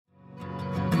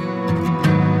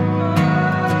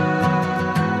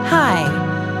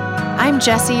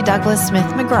Jessie Douglas Smith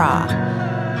McGraw,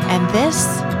 and this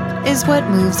is What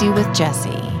Moves You with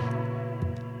Jessie.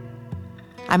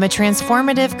 I'm a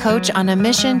transformative coach on a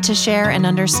mission to share an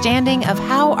understanding of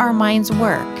how our minds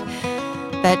work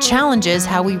that challenges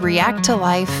how we react to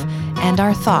life and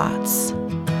our thoughts.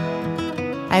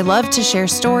 I love to share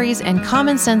stories and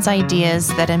common sense ideas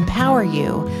that empower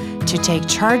you to take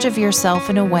charge of yourself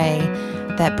in a way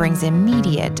that brings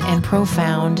immediate and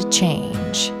profound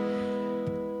change.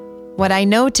 What I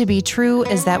know to be true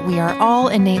is that we are all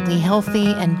innately healthy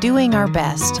and doing our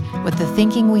best with the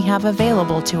thinking we have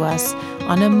available to us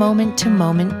on a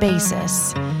moment-to-moment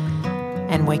basis.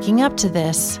 And waking up to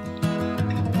this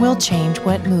will change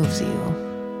what moves you.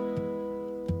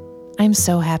 I'm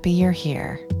so happy you're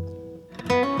here.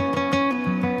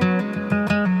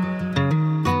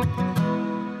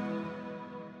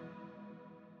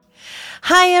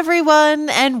 Hi, everyone,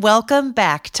 and welcome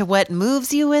back to What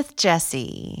Moves You with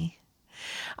Jessie.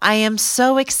 I am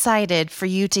so excited for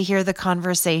you to hear the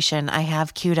conversation I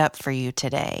have queued up for you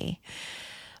today.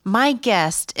 My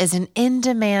guest is an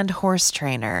in-demand horse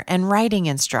trainer and riding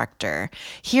instructor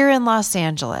here in Los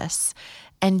Angeles,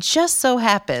 and just so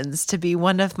happens to be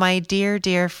one of my dear,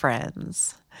 dear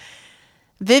friends.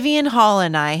 Vivian Hall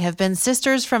and I have been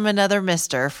sisters from another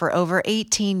mister for over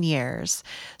 18 years,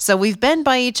 so we've been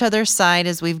by each other's side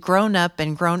as we've grown up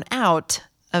and grown out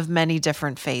of many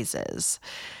different phases.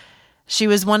 She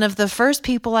was one of the first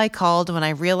people I called when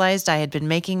I realized I had been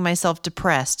making myself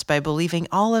depressed by believing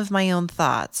all of my own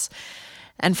thoughts.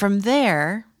 And from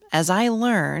there, as I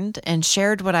learned and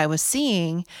shared what I was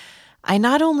seeing, I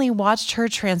not only watched her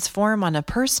transform on a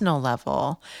personal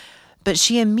level, but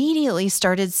she immediately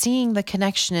started seeing the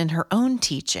connection in her own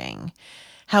teaching,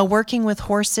 how working with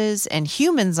horses and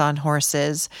humans on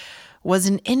horses was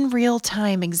an in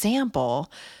real-time example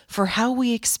for how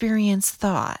we experience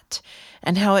thought,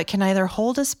 and how it can either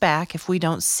hold us back if we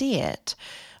don't see it,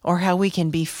 or how we can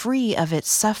be free of its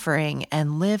suffering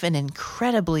and live an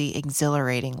incredibly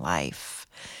exhilarating life.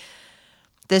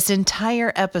 This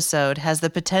entire episode has the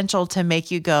potential to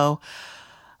make you go,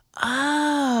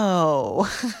 oh,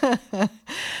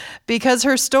 because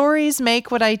her stories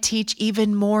make what I teach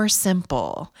even more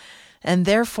simple, and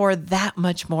therefore that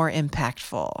much more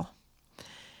impactful.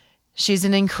 She's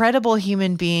an incredible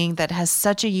human being that has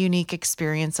such a unique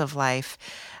experience of life.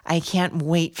 I can't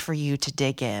wait for you to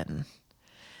dig in.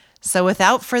 So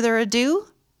without further ado,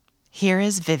 here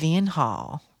is Vivian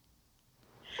Hall.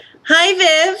 Hi,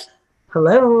 Viv.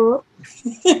 Hello.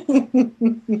 This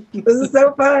is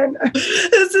so fun.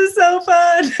 This is so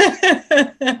fun.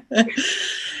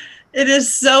 It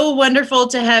is so wonderful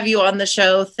to have you on the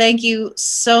show. Thank you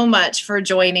so much for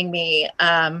joining me.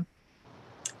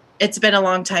 It's been a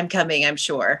long time coming, I'm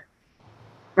sure.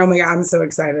 Oh my God, I'm so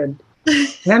excited.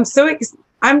 And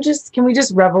can we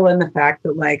just revel in the fact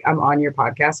that like I'm on your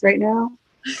podcast right now?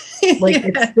 Like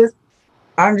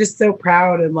I'm just so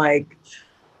proud and like,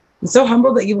 I'm so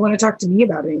humbled that you want to talk to me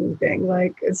about anything.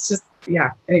 Like, it's just,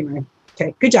 yeah. Anyway.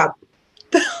 Okay. Good job.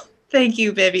 Thank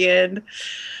you, Vivian.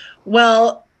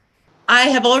 Well, I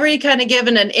have already kind of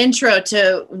given an intro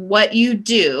to what you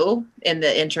do in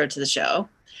the intro to the show,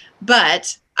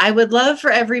 but I would love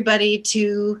for everybody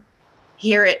to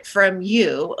hear it from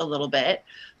you a little bit.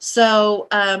 So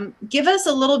give us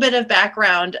a little bit of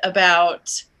background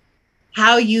about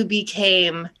how you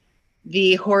became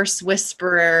the horse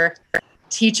whisperer,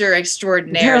 teacher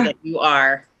extraordinaire that you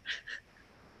are.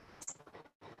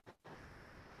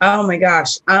 Oh my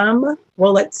gosh.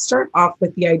 Well, let's start off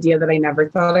with the idea that I never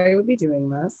thought I would be doing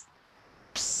this.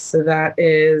 So that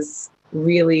is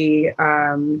really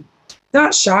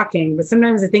not shocking, but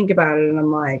sometimes I think about it and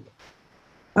I'm like,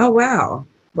 oh, wow.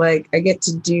 Like I get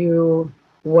to do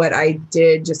what I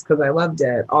did just because I loved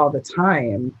it all the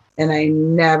time. And I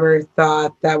never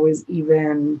thought that was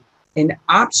even an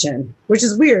option, which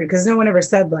is weird because no one ever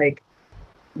said like,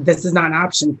 this is not an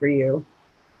option for you.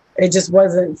 It just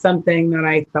wasn't something that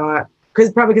I thought,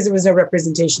 because there was no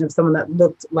representation of someone that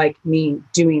looked like me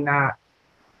doing that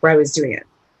where I was doing it.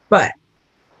 But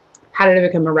how did I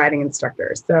become a riding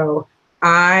instructor? So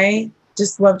I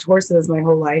just loved horses my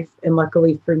whole life. And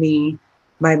luckily for me,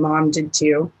 my mom did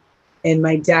too. And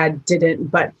my dad didn't,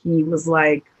 but he was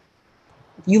like,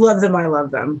 if you love them, I love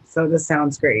them. So this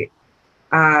sounds great.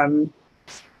 And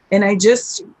I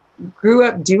just grew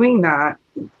up doing that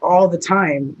all the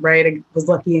time, right? I was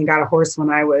lucky and got a horse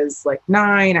when I was like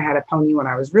 9. I had a pony when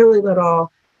I was really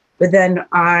little. But then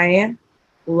I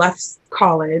left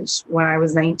college when I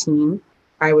was 19.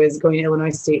 I was going to Illinois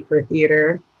State for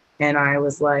theater. And I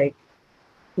was like,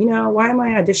 why am I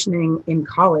auditioning in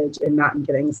college and not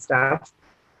getting stuff?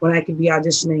 when I could be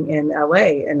auditioning in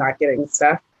LA and not getting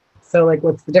stuff. So like,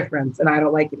 what's the difference? And I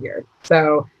don't like it here.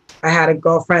 So I had a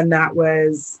girlfriend that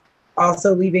was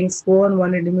also leaving school and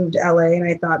wanted to move to LA. And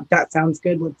I thought, that sounds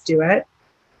good. Let's do it.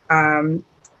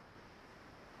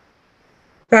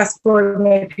 Fast forward,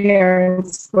 my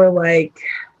parents were like,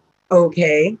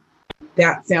 okay,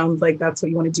 that sounds like that's what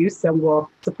you want to do. So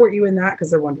we'll support you in that because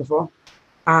they're wonderful.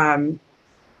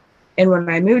 And when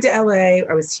I moved to LA,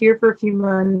 I was here for a few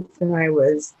months and I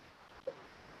was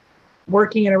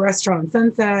working in a restaurant on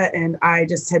Sunset, and I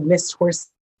just had missed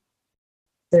horses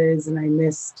and I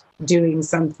missed doing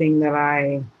something that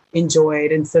I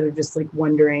enjoyed instead of just like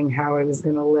wondering how I was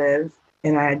going to live.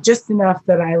 And I had just enough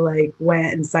that I like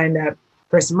went and signed up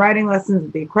for some riding lessons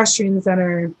at the equestrian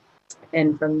center.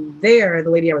 And from there, the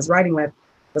lady I was riding with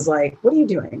was like, what are you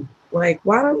doing? Like,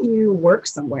 why don't you work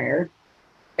somewhere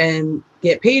and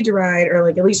get paid to ride, or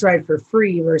like at least ride for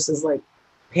free versus like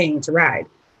paying to ride?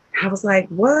 I was like,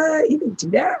 what? You can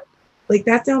do that? Like,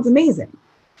 that sounds amazing.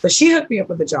 So she hooked me up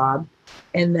with a job.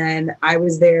 And then I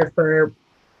was there for,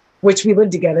 which we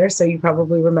lived together. So you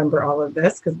probably remember all of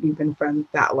this because we've been friends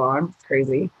that long. It's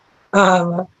crazy.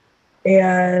 And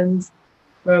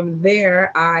from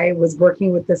there, I was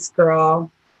working with this girl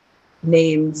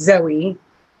named Zoe,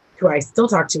 who I still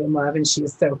talk to and love. And she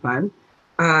was so fun.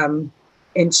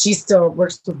 And she still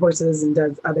works with horses and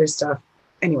does other stuff.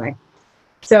 Anyway,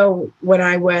 so when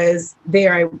I was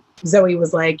there, Zoe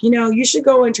was like, you should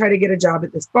go and try to get a job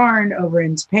at this barn over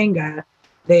in Topanga.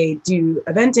 They do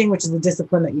eventing, which is a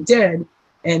discipline that you did,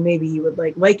 and maybe you would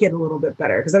like it a little bit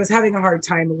better. Because I was having a hard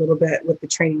time a little bit with the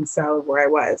training style of where I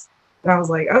was. And I was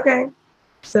like, okay.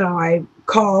 So I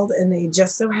called, and they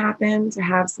just so happened to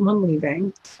have someone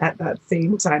leaving at that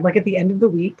same time, like at the end of the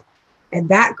week. And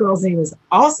that girl's name is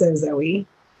also Zoe.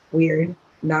 Weird,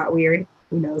 not weird,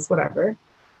 who knows, whatever.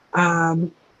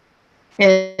 And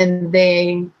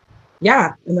then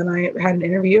I had an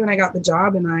interview and I got the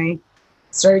job and I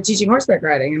started teaching horseback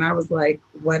riding. And I was like,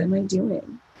 what am I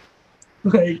doing?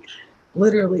 Like,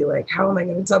 literally, like, how am I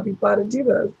going to tell people how to do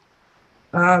this?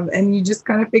 And you just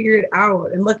kind of figure it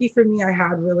out. And lucky for me, I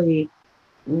had a really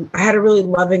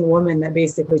loving woman that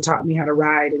basically taught me how to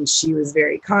ride. And she was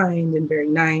very kind and very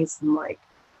nice and like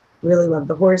really loved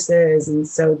the horses. And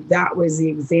so that was the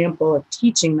example of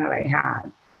teaching that I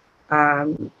had.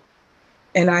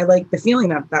 And I like the feeling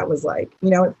that was like,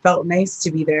 it felt nice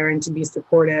to be there and to be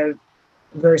supportive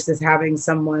versus having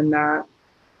someone that,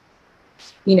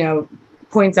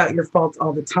 points out your faults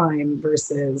all the time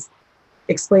versus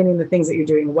explaining the things that you're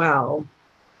doing well.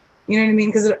 You know what I mean?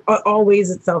 Because it all weighs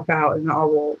itself out and it all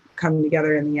will come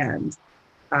together in the end.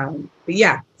 But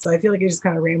yeah, so I feel like I just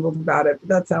kind of rambled about it. But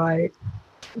that's how I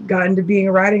got into being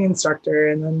a riding instructor.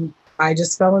 And then I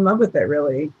just fell in love with it,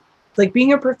 really. It's like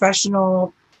being a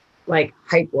professional, like,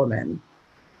 hype woman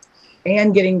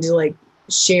and getting to like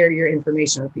share your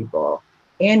information with people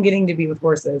and getting to be with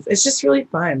horses. It's just really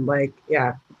fun. Like,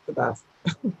 yeah, it's the best.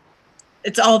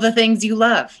 It's all the things you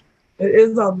love. It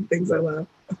is all the things I love.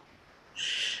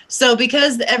 So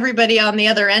because everybody on the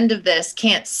other end of this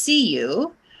can't see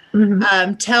you,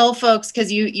 tell folks,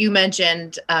 because you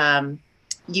mentioned,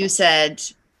 you said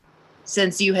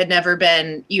since you had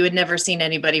never seen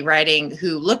anybody riding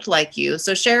who looked like you.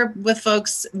 So share with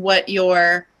folks what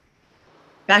your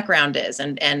background is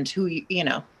and who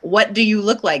what do you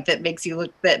look like that makes you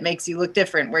look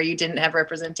different where you didn't have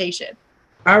representation.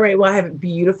 All right. Well, I have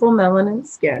beautiful melanin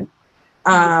skin,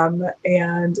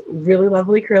 and really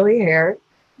lovely curly hair.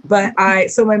 But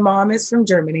so my mom is from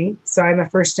Germany, so I'm a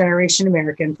first generation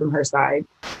American from her side.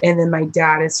 And then my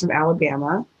dad is from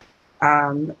Alabama,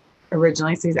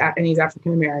 originally. So he's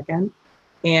African American.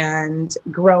 And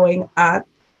growing up,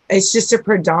 it's just a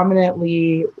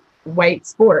predominantly white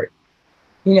sport,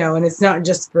 and it's not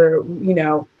just for,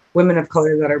 women of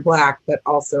color that are Black, but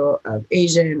also of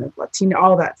Asian, of Latino,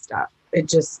 all that stuff. It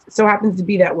just so happens to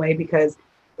be that way because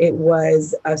it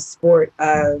was a sport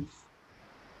of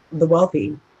the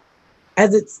wealthy,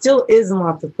 as it still is in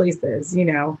lots of places,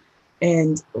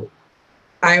 and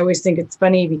I always think it's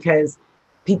funny because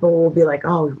people will be like,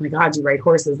 oh my God, you ride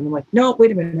horses. And I'm like, no,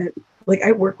 wait a minute. Like,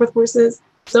 I work with horses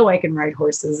so I can ride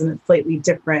horses, and it's slightly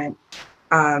different,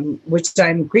 which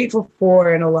I'm grateful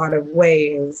for in a lot of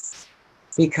ways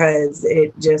because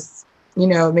it just,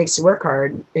 it makes you work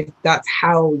hard if that's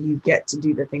how you get to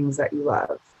do the things that you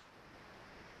love.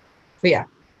 But yeah,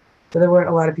 so there weren't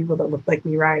a lot of people that looked like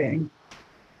me riding.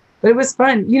 But it was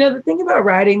fun. The thing about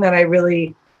riding that I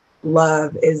really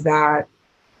love is that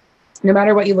no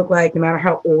matter what you look like, no matter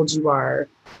how old you are,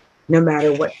 no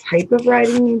matter what type of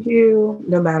riding you do,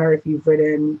 no matter if you've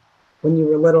ridden when you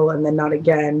were little and then not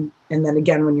again, and then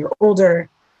again when you're older,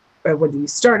 whether you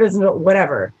start as an adult,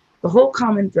 whatever. The whole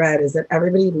common thread is that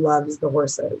everybody loves the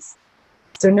horses.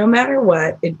 So no matter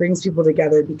what, it brings people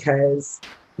together because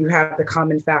you have the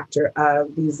common factor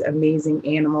of these amazing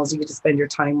animals you get to spend your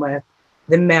time with,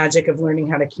 the magic of learning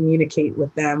how to communicate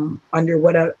with them under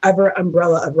whatever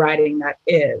umbrella of riding that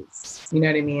is. You know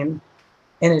what I mean?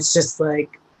 And it's just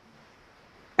like,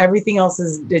 everything else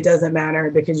it doesn't matter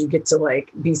because you get to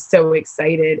like be so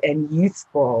excited and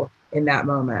youthful in that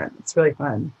moment. It's really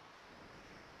fun.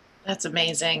 That's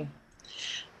amazing.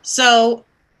 So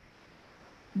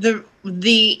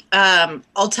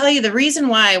I'll tell you the reason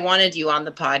why I wanted you on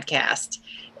the podcast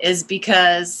is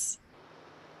because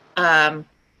I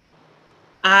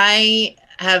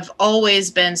have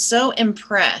always been so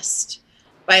impressed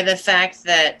by the fact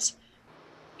that,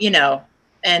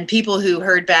 and people who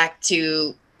heard back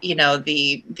to,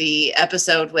 the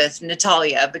episode with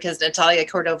Natalia, because Natalia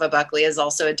Cordova Buckley is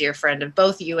also a dear friend of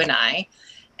both you and I.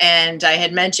 And I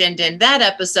had mentioned in that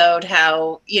episode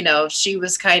how, she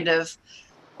was kind of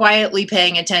quietly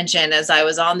paying attention as I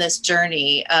was on this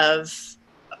journey of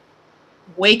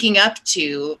waking up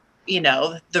to,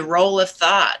 the role of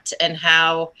thought and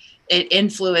how it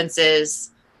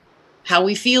influences how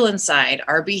we feel inside,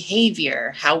 our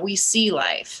behavior, how we see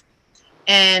life.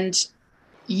 And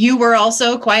you were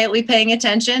also quietly paying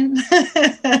attention.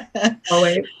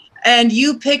 Always. And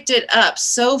you picked it up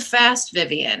so fast,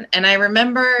 Vivian. And I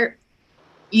remember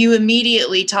you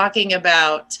immediately talking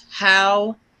about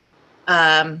how,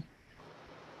 kind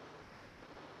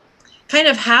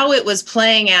of how it was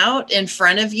playing out in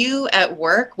front of you at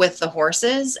work with the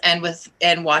horses and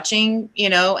watching,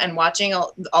 and watching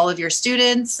all of your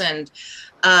students. And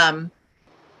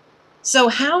so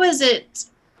how is it,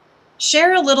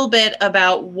 share a little bit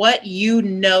about what you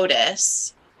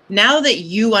notice now that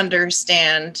you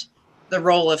understand the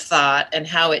role of thought and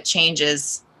how it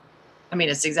changes. I mean,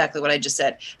 it's exactly what I just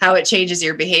said, how it changes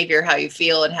your behavior, how you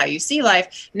feel, and how you see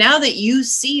life. Now that you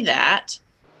see that,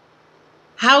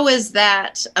 how is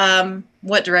that,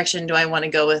 what direction do I want to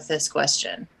go with this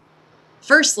question?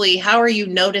 Firstly, how are you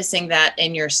noticing that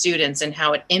in your students and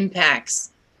how it impacts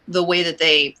the way that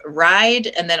they ride,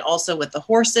 and then also with the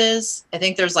horses? I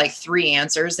think there's like 3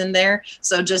 answers in there.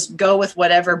 So just go with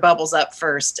whatever bubbles up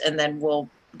first, and then we'll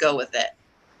go with it.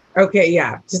 Okay,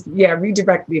 yeah.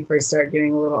 Redirect me before I start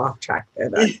getting a little off track there.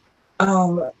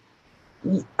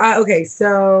 Okay,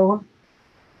 so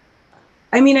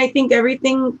I mean, I think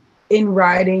everything in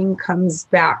riding comes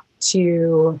back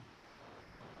to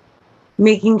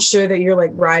making sure that you're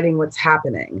like riding what's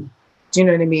happening. Do you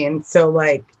know what I mean? So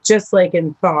like, just like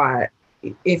in thought,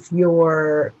 if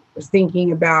you're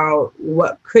thinking about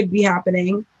what could be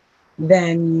happening,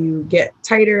 then you get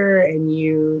tighter and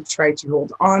you try to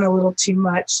hold on a little too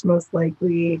much, most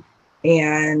likely.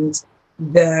 And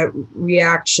the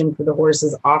reaction for the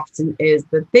horses often is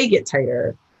that they get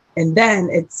tighter. And then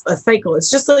it's a cycle. It's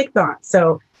just like thought.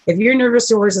 So if you're nervous,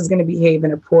 your horse is going to behave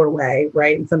in a poor way,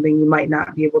 right? And something you might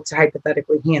not be able to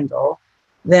hypothetically handle.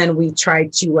 Then we try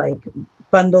to like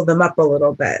bundle them up a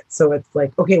little bit. So it's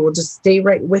like, okay, well, just stay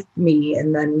right with me.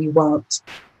 And then we won't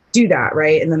do that,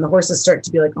 right? And then the horses start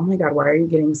to be like, oh my God, why are you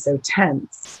getting so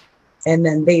tense? And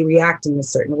then they react in a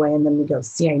certain way. And then we go,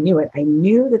 see, I knew it. I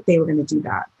knew that they were going to do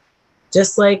that.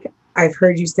 Just like I've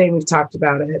heard you say, we've talked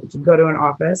about it. If you go to an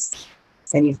office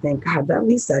and you think, God, that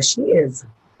Lisa, she is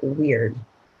weird.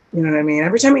 You know what I mean?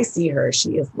 Every time I see her,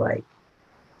 she is like,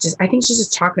 I think she's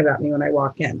just talking about me when I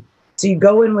walk in. So you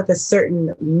go in with a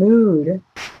certain mood,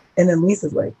 and then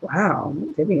Lisa's like, wow,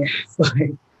 Vivian is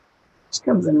like, she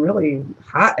comes in really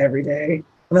hot every day.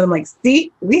 And then I'm like,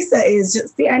 see, Lisa is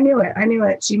just, see, I knew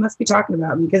it. She must be talking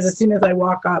about me, because as soon as I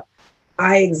walk up,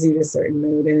 I exude a certain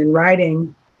mood. And in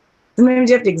riding, sometimes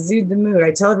you have to exude the mood.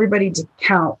 I tell everybody to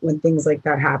count when things like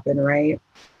that happen, right?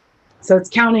 So it's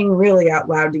counting really out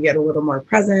loud to get a little more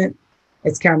present.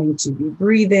 It's counting to be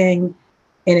breathing,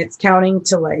 and it's counting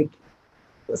to like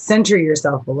center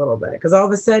yourself a little bit. Because all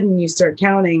of a sudden you start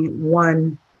counting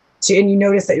 1, 2, and you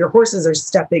notice that your horses are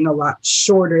stepping a lot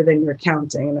shorter than you're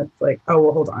counting. And it's like, oh,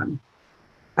 well, hold on.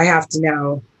 I have to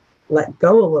now let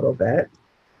go a little bit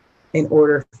in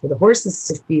order for the horses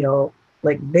to feel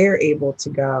like they're able to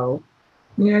go.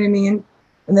 You know what I mean?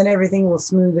 And then everything will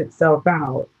smooth itself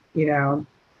out,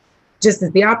 Just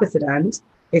at the opposite end,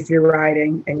 if you're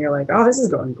riding and you're like, oh, this is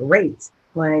going great.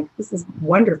 Like, this is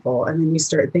wonderful. And then you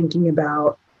start thinking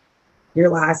about your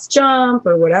last jump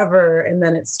or whatever. And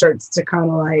then it starts to kind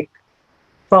of like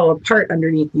fall apart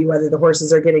underneath you, whether the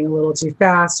horses are getting a little too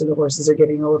fast or the horses are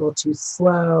getting a little too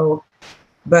slow.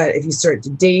 But if you start to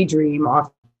daydream,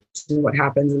 often what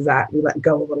happens is that we let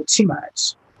go a little too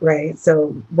much. right?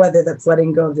 So whether that's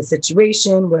letting go of the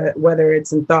situation, whether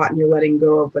it's in thought and you're letting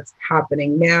go of what's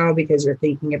happening now because you're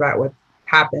thinking about what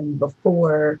happened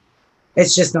before,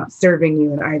 it's just not serving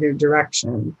you in either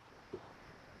direction.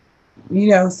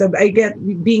 So I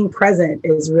get being present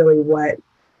is really what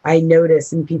I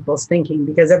notice in people's thinking,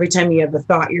 because every time you have a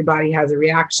thought, your body has a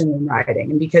reaction in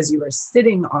writing. And because you are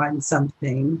sitting on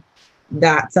something,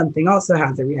 that something also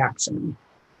has a reaction.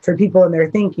 For people in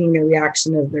their thinking, their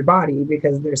reaction is their body,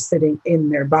 because they're sitting in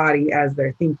their body as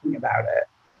they're thinking about it.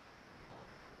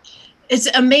 It's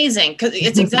amazing, because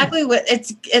it's exactly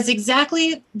it's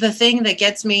exactly the thing that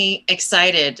gets me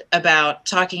excited about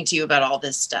talking to you about all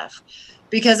this stuff.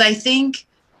 Because I think,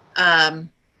 how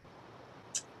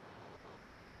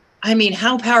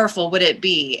powerful would it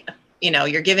be?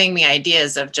 You're giving me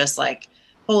ideas of just like,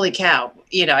 holy cow.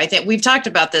 I think we've talked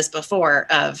about this before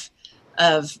of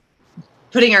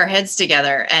putting our heads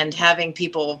together and having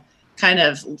people kind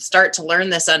of start to learn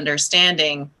this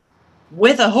understanding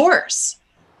with a horse.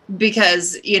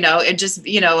 Because, it just,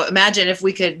 imagine if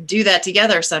we could do that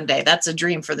together someday. That's a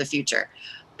dream for the future.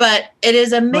 But it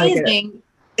is amazing.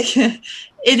 It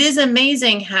is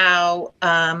amazing how,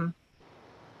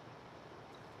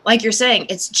 like you're saying,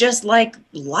 it's just like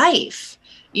life,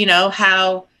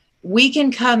 how we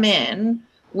can come in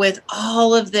with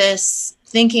all of this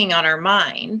thinking on our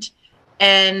mind.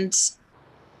 And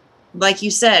like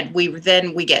you said, we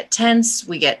get tense,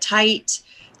 we get tight,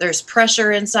 there's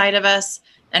pressure inside of us.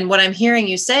 And what I'm hearing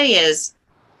you say is,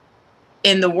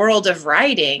 in the world of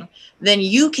riding, then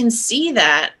you can see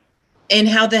that in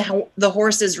how the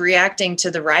horse is reacting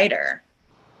to the rider.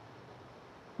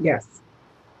 Yes.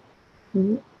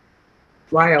 Mm-hmm.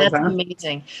 Wild, That's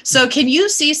amazing. So can you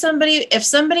see somebody, if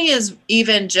somebody is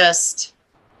even just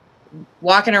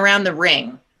walking around the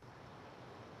ring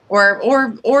or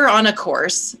on a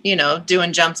course,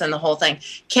 doing jumps and the whole thing,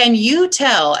 can you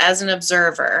tell as an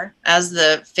observer, as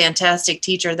the fantastic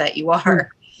teacher that you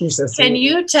are, can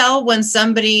you tell when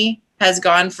somebody has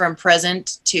gone from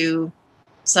present to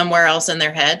somewhere else in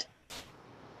their head?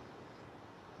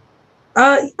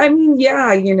 Yeah,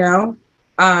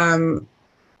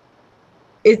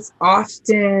 it's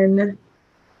often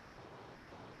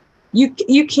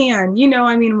you can,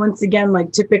 once again,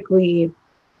 like typically,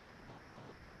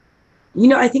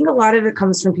 I think a lot of it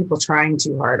comes from people trying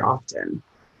too hard often.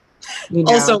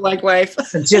 Also like life.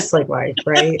 Just like life,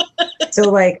 right?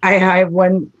 So like I have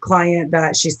one client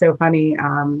that she's so funny.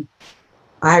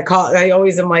 I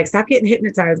always am like, stop getting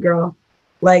hypnotized, girl.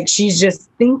 Like she's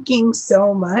just thinking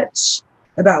so much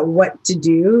about what to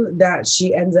do that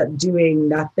she ends up doing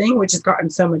nothing, which has gotten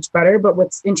so much better. But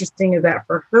what's interesting is that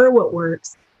for her, what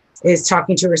works is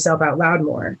talking to herself out loud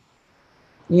more,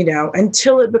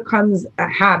 until it becomes a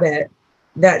habit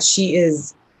that she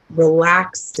is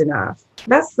relaxed enough.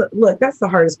 That's the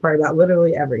hardest part about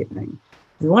literally everything.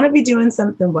 If you want to be doing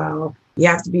something well, you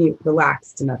have to be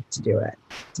relaxed enough to do it.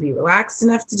 To be relaxed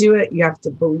enough to do it, you have to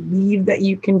believe that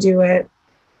you can do it.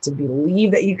 To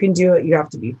believe that you can do it, you have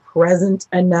to be present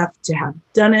enough to have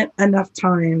done it enough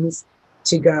times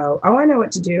to go, oh, I know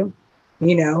what to do,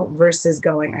 versus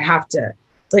going, I have to.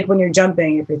 It's like when you're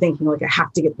jumping, if you're thinking like, I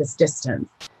have to get this distance,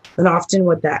 then often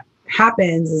what that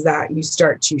happens is that you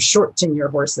start to shorten your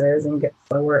horses and get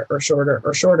slower or shorter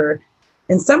or shorter.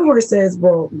 And some horses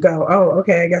will go, oh,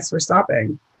 okay, I guess we're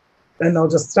stopping. And they'll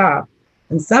just stop.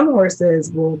 And some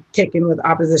horses will kick in with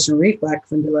opposition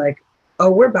reflex and be like,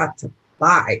 oh, we're about to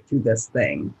fly through this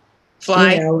thing.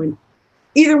 Fly. And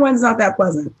either one's not that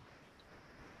pleasant.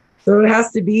 So it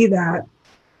has to be that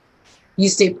you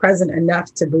stay present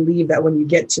enough to believe that when you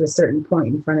get to a certain point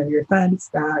in front of your fence,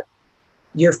 that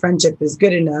your friendship is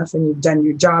good enough and you've done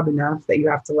your job enough that you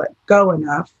have to let go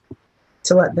enough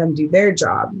to let them do their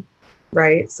job,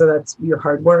 right? So that's your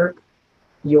hard work,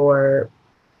 your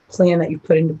plan that you've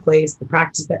put into place, the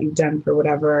practice that you've done for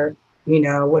whatever,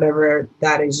 whatever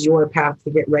that is your path to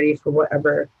get ready for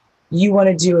whatever you want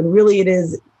to do. And really it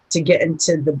is to get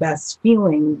into the best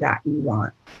feeling that you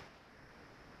want.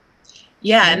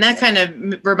 Yeah. And that kind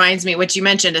of reminds me what you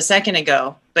mentioned a second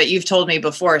ago, but you've told me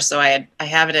before, so I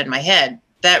have it in my head.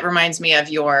 That reminds me of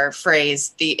your phrase,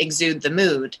 the exude the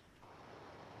mood.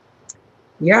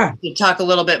 Yeah. You talk a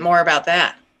little bit more about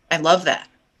that. I love that.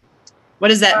 What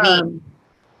does that mean?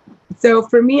 So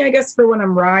for me, I guess for when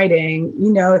I'm riding,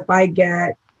 if I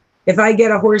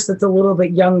get a horse that's a little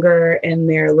bit younger and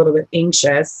they're a little bit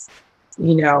anxious,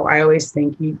 I always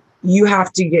think you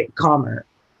have to get calmer.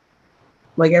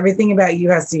 Like everything about you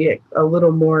has to get a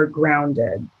little more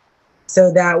grounded.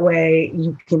 So that way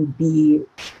you can be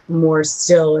more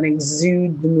still and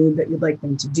exude the mood that you'd like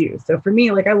them to do. So for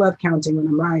me, like I love counting when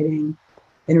I'm riding.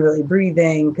 and really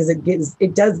breathing, because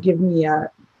it does give me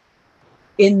a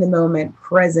in the moment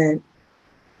present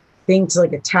thing to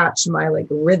like attach my like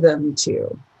rhythm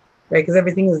to, right? Because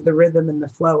everything is the rhythm and the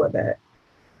flow of it.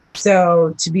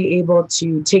 So to be able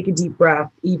to take a deep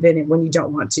breath, even when you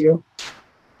don't want to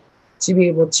be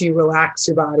able to relax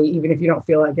your body, even if you don't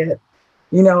feel like it.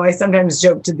 You know, I sometimes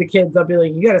joke to the kids, I'll be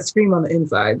like, you got to scream on the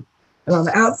inside. And on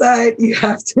the outside, you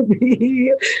have to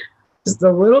be just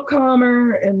a little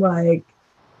calmer and like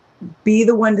be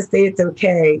the one to say it's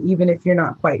okay, even if you're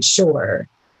not quite sure.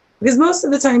 Because most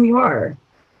of the time you are,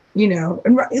 you know.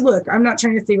 And look, I'm not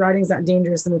trying to say riding is not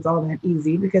dangerous and it's all that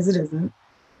easy, because it isn't.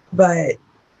 But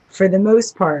for the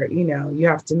most part, you know, you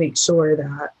have to make sure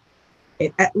that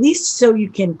at least so you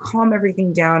can calm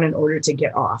everything down in order to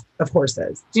get off of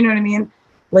horses. Do you know what I mean?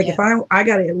 Like if I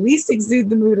got to at least exude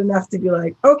the mood enough to be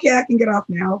like, okay, I can get off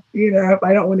now. You know, if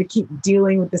I don't want to keep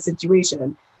dealing with the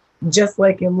situation, just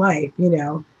like in life, you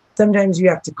know, sometimes you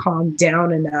have to calm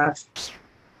down enough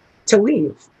to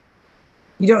leave.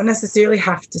 You don't necessarily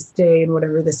have to stay in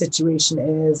whatever the situation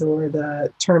is or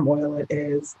the turmoil it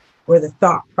is or the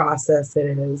thought process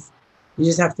it is. You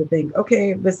just have to think,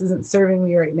 okay, this isn't serving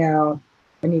me right now.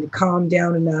 I need to calm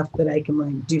down enough that I can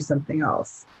like do something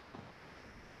else.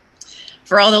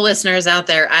 For all the listeners out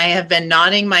there, I have been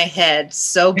nodding my head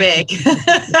so big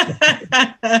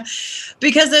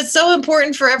because it's so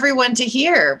important for everyone to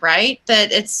hear, right?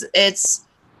 That it's,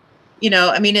 you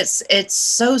know, I mean, it's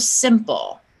so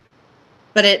simple,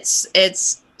 but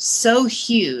it's so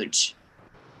huge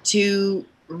to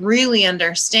really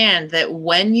understand that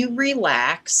when you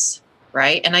relax,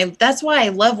 right? And that's why I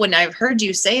love when I've heard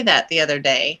you say that the other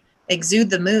day, exude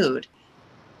the mood.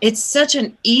 It's such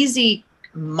an easy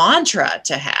mantra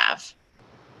to have,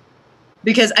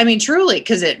 because I mean, truly,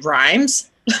 because it rhymes.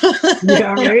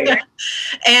 Yeah, right.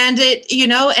 And it, you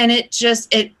know, and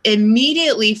it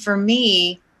immediately for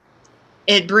me,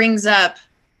 it brings up,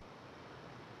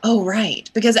 oh, right.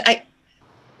 Because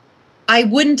I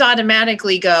wouldn't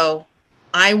automatically go,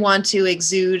 I want to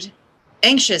exude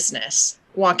anxiousness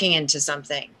walking into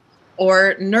something,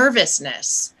 or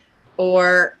nervousness,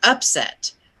 or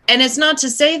upset. And it's not to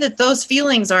say that those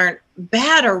feelings aren't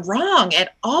bad or wrong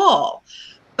at all,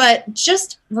 but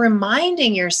just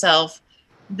reminding yourself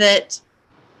that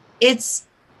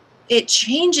it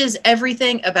changes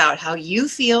everything about how you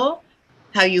feel,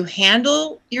 how you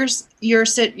handle your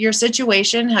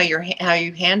situation, how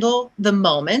you handle the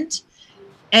moment,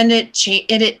 and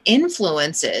it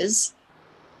influences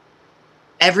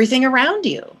everything around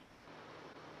you.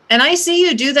 And I see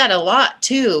you do that a lot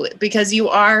too, because you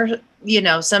are, you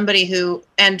know, somebody who,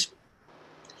 and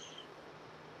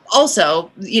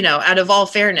also, you know, out of all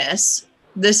fairness,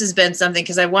 this has been something,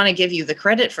 because I want to give you the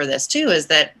credit for this too, is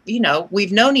that, you know,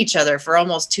 we've known each other for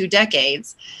almost 2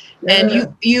 decades. Yeah.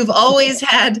 And you've always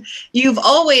had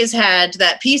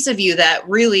that piece of you that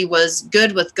really was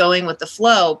good with going with the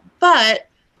flow. But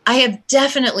I have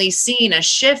definitely seen a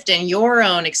shift in your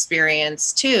own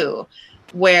experience too,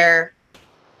 where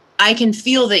I can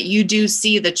feel that you do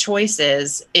see the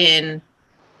choices in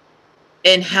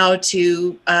how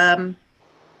to,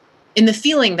 in the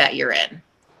feeling that you're in,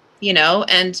 you know.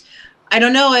 And I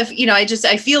don't know if, you know, I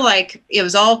feel like it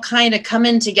was all kind of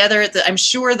coming together. I'm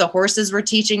sure the horses were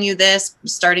teaching you this,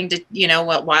 starting to, you know,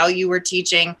 while you were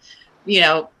teaching, you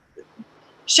know.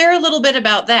 Share a little bit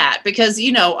about that, because,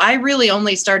 you know, I really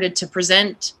only started to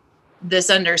present this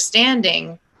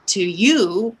understanding to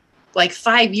you like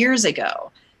 5 years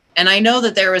ago. And I know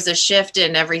that there was a shift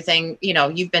in everything, you know,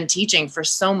 you've been teaching for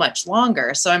so much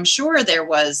longer. So I'm sure there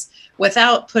was,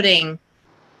 without putting,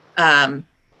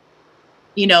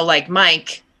 you know, like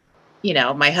Mike, you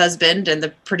know, my husband and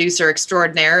the producer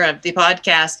extraordinaire of the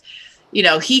podcast, you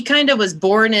know, he kind of was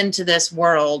born into this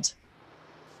world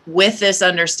with this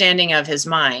understanding of his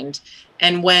mind.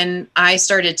 And when I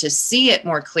started to see it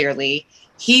more clearly,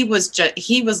 he was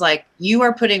like, you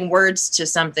are putting words to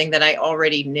something that I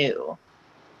already knew.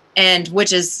 And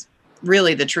which is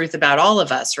really the truth about all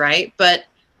of us, right? But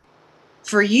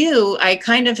for you, I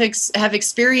kind of have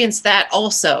experienced that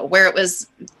also, where it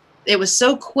was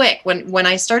so quick when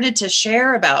I started to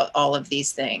share about all of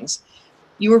these things.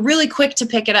 You were really quick to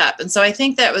pick it up. And so I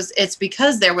think it's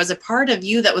because there was a part of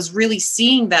you that was really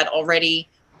seeing that already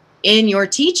in your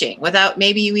teaching without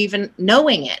maybe you even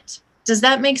knowing it. Does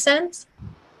that make sense?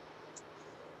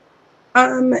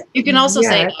 You can also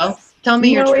say no. Tell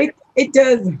me your truth. It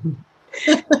does.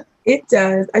 It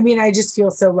does. I mean, I just feel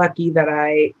so lucky that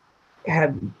I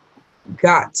have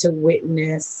got to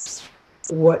witness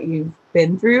what you've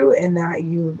been through, and that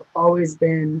you've always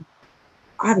been,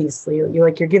 obviously,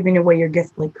 you're giving away your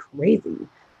gift like crazy.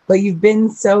 but you've been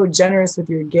so generous with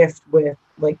your gift with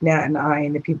like Nat and I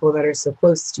and the people that are so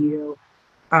close to you.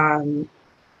 And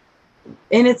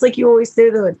it's like you always say,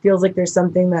 though, it feels like there's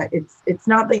something that it's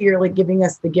not that you're like giving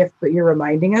us the gift, but you're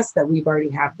reminding us that we've already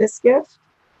have this gift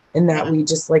and that we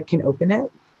just like can open it,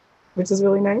 which is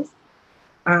really nice.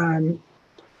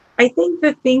 I think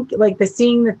the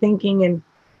seeing the thinking in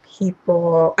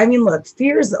people, I mean, look,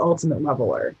 fear is the ultimate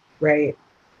leveler, right?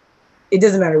 It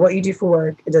doesn't matter what you do for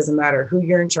work. It doesn't matter who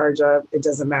you're in charge of. It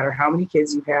doesn't matter how many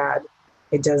kids you've had.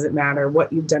 It doesn't matter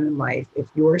what you've done in life. If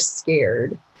you're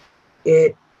scared,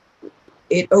 it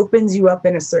opens you up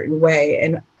in a certain way.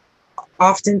 And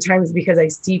oftentimes, because I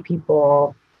see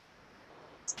people,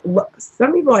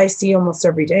 some people I see almost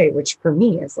every day, which for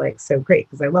me is like so great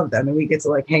because I love them and we get to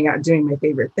like hang out doing my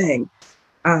favorite thing.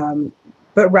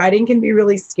 But riding can be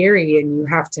really scary and you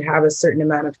have to have a certain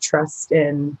amount of trust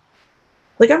in,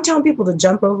 like I'm telling people to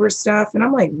jump over stuff and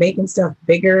I'm like making stuff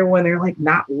bigger when they're like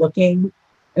not looking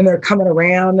and they're coming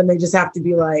around and they just have to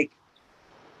be like,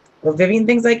 well, Vivian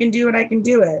thinks I can do it, I can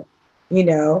do it, you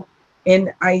know?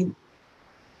 And I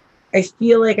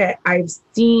feel like I've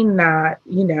seen that,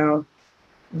 you know,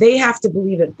 they have to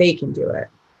believe that they can do it,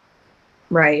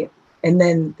 right? And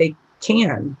then they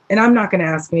can. And I'm not going to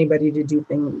ask anybody to do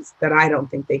things that I don't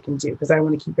think they can do because I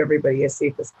want to keep everybody as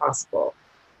safe as possible.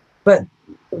 But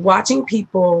watching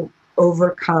people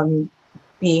overcome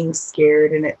being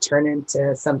scared and it turn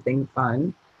into something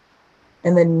fun,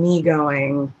 and then me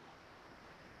going,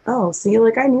 oh, see,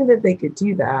 like I knew that they could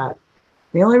do that.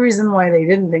 The only reason why they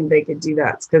didn't think they could do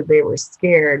that is because they were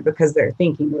scared because their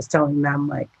thinking was telling them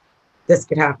like, this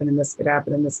could happen and this could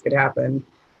happen and this could happen.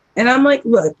 And I'm like,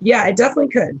 look, yeah, it definitely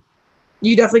could.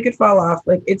 You definitely could fall off.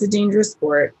 Like it's a dangerous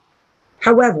sport.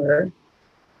 However,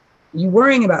 you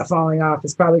worrying about falling off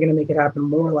is probably going to make it happen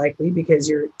more likely because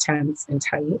you're tense and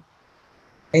tight.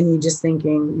 And you just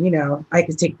thinking, you know, I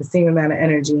could take the same amount of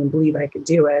energy and believe I could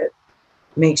do it.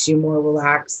 Makes you more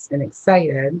relaxed and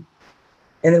excited.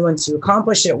 And then once you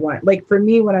accomplish it once, like for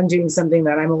me, when I'm doing something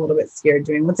that I'm a little bit scared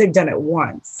doing, once I've done it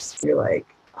once, you're like,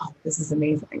 oh, this is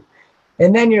amazing.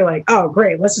 And then you're like, oh,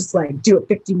 great. Let's just like do it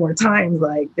 50 more times.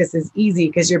 Like this is easy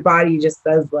because your body just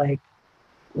says like,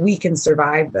 we can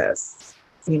survive this,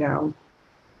 you know?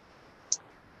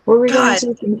 What were we going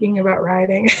to thinking about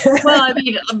riding? Well, I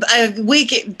mean, we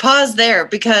can pause there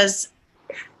because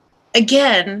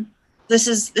again, this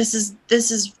is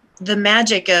the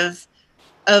magic of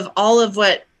all of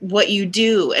what you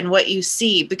do and what you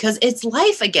see, because it's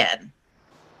life again.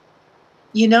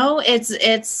 You know,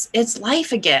 it's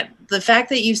life again. The fact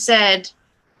that you said,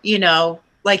 you know,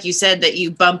 like you said that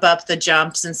you bump up the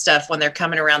jumps and stuff when they're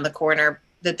coming around the corner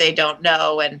that they don't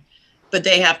know, but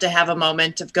they have to have a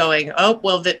moment of going, oh,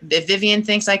 well, if Vivian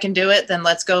thinks I can do it, then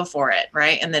let's go for it,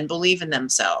 right? And then believe in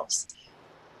themselves.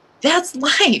 That's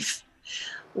life.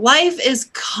 Life is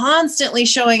constantly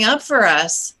showing up for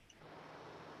us,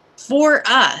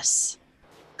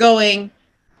 going,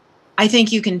 I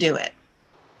think you can do it.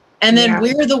 And then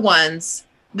we're the ones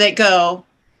that go,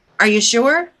 are you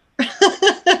sure?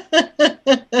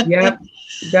 Yep,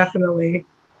 definitely.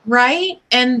 Right.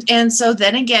 And so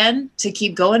then again, to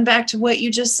keep going back to what you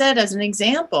just said as an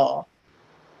example,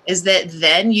 is that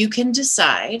then you can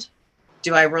decide,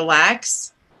 do I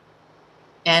relax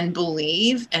and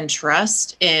believe and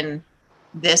trust in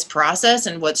this process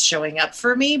and what's showing up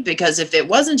for me? Because if it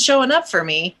wasn't showing up for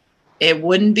me, it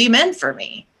wouldn't be meant for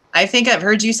me. I think I've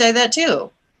heard you say that too.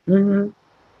 Mm-hmm.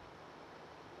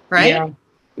 Right? Yeah.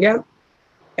 Yep.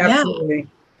 Absolutely. Yeah.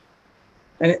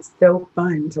 And it's so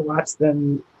fun to watch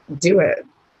them do it.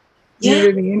 You know what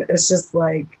I mean? It's just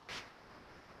like,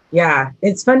 yeah,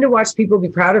 it's fun to watch people be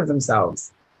proud of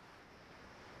themselves.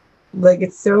 Like,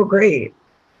 it's so great.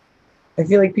 I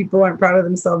feel like people aren't proud of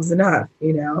themselves enough,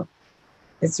 you know?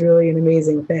 It's really an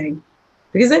amazing thing.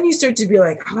 Because then you start to be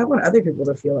like, oh, I want other people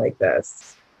to feel like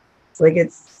this. It's like,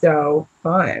 it's so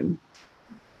fun.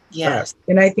 Yes.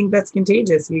 And I think that's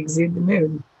contagious. You exude the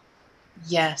mood.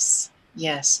 Yes.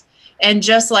 Yes. And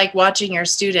just like watching your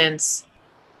students,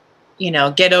 you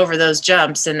know, get over those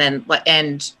jumps and then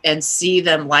and see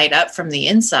them light up from the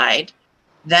inside,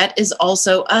 that is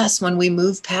also us when we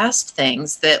move past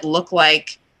things that look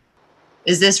like,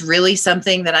 is this really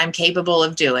something that I'm capable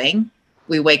of doing?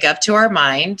 We wake up to our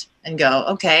mind and go,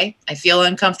 okay, I feel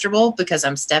uncomfortable because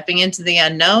I'm stepping into the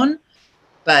unknown,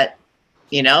 but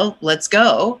you know, let's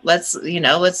go. Let's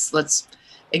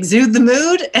exude the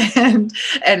mood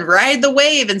and ride the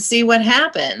wave and see what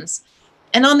happens.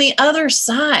 And on the other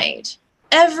side,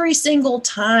 every single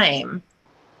time,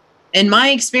 in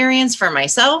my experience for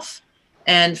myself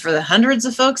and for the hundreds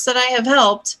of folks that I have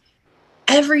helped,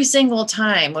 every single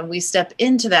time when we step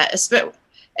into that,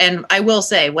 and I will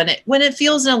say when it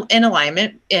feels in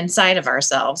alignment inside of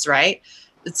ourselves, right?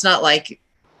 It's not like,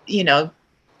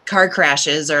 car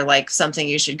crashes are like something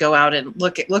you should go out and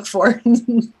look for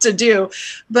to do.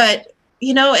 But,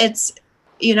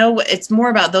 it's more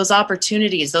about those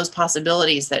opportunities, those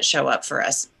possibilities that show up for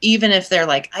us, even if they're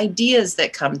like ideas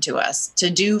that come to us to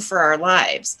do for our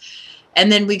lives.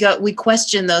 And then we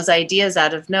question those ideas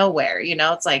out of nowhere.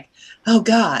 It's like, oh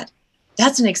God,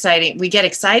 that's we get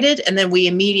excited and then we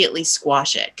immediately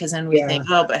squash it. Cause then we think,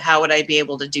 oh, but how would I be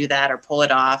able to do that or pull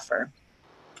it off? Or,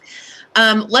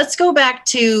 let's go back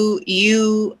to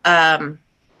you.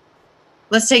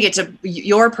 Let's take it to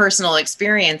your personal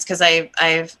experience, because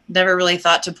I've never really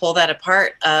thought to pull that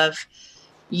apart of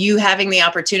you having the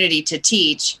opportunity to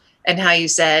teach and how you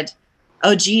said,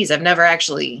 oh, geez, I've never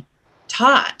actually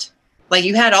taught. Like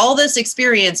you had all this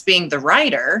experience being the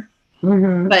writer,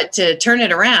 but to turn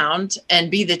it around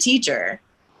and be the teacher,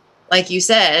 like you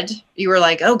said, you were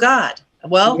like, oh God,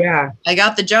 well, I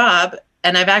got the job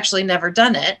and I've actually never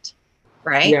done it.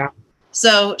 Right. Yeah.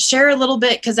 So share a little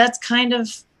bit, because that's kind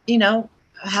of,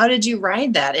 how did you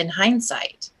ride that in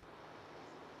hindsight?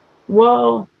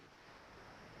 Well,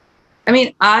 I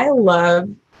mean, I love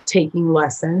taking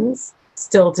lessons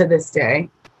still to this day.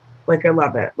 Like, I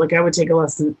love it. Like, I would take a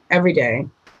lesson every day.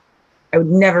 I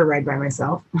would never ride by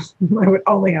myself. I would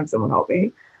only have someone help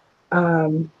me.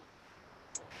 And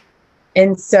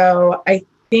so I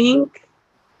think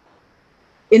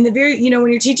in the very, when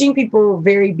you're teaching people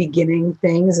very beginning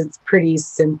things, it's pretty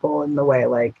simple in the way,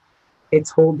 like, it's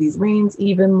hold these reins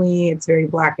evenly. It's very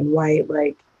black and white.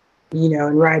 Like, in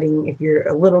riding, if you're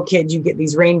a little kid, you get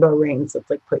these rainbow rings. It's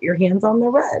like, put your hands on the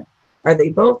red. Are they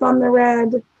both on the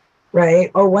red?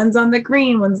 Right? Oh, one's on the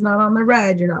green, one's not on the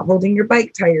red. You're not holding your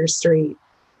bike tire straight.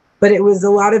 But it was a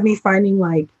lot of me finding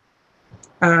like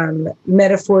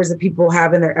metaphors that people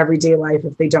have in their everyday life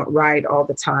if they don't ride all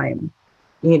the time,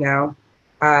 in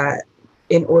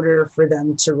order for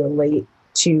them to relate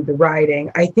to the riding.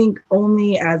 I think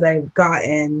only as I've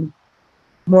gotten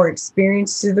more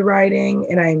experience to the riding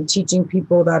and I'm teaching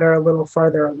people that are a little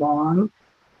farther along,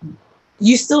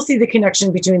 you still see the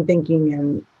connection between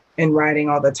thinking and riding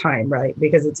all the time, right?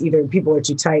 Because it's either people are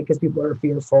too tight because people are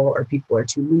fearful, or people are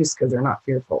too loose because they're not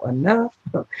fearful enough.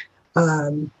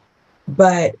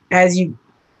 But as you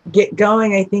get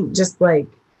going, I think just like,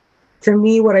 for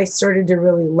me, what I started to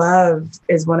really love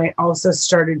is when I also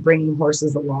started bringing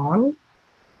horses along,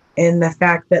 and the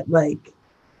fact that like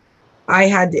I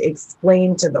had to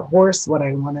explain to the horse what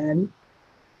I wanted.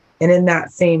 And in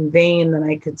that same vein, then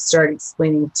I could start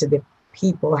explaining to the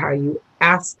people how you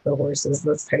ask the horses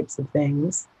those types of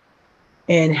things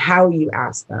and how you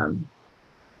ask them.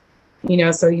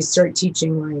 So you start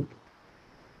teaching like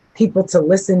people to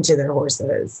listen to their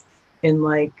horses, and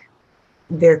like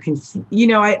they're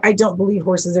I don't believe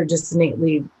horses are just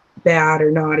innately bad or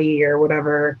naughty or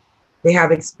whatever. They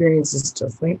have experiences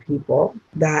just like people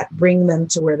that bring them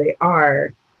to where they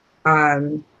are.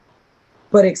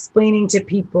 But explaining to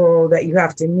people that you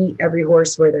have to meet every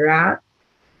horse where they're at,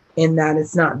 and that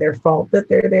it's not their fault that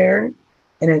they're there,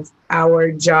 and it's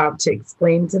our job to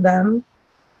explain to them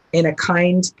in a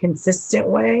kind, consistent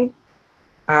way.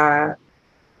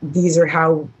 These are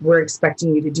how we're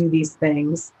expecting you to do these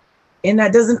things. And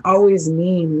that doesn't always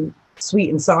mean sweet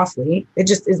and softly. It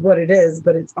just is what it is,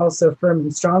 but it's also firm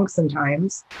and strong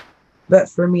sometimes. But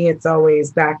for me, it's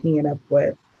always backing it up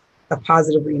with a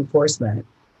positive reinforcement.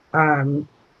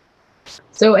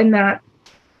 So in that,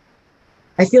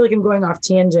 I feel like I'm going off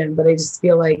tangent, but I just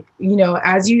feel like,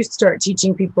 as you start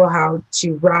teaching people how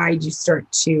to ride, you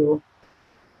start to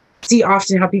see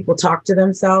often how people talk to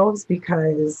themselves,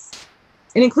 because,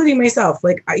 and including myself,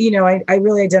 like, I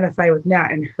really identify with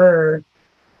Nat and her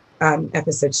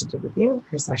episode she did with you,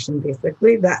 her session,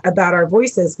 basically, that about our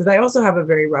voices, because I also have a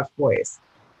very rough voice.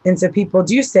 And so people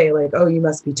do say like, oh, you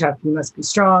must be tough, you must be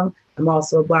strong. I'm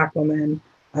also a Black woman.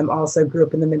 I'm also grew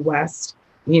up in the Midwest.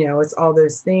 It's all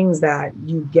those things that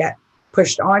you get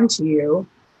pushed onto you,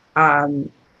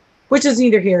 which is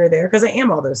neither here or there, because I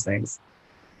am all those things.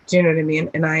 Do you know what I mean?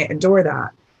 And I adore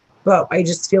that. But I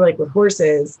just feel like with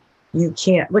horses, you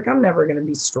can't, like, I'm never going to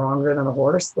be stronger than a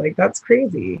horse. Like, that's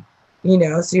crazy.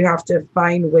 So you have to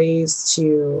find ways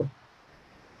to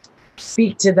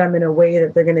speak to them in a way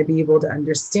that they're going to be able to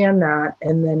understand that.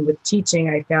 And then with teaching,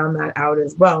 I found that out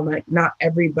as well. Like, not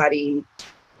everybody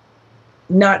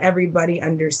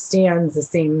understands the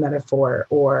same metaphor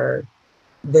or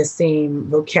the same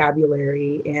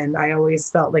vocabulary. And I always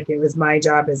felt like it was my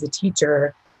job as a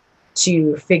teacher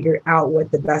to figure out what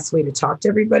the best way to talk to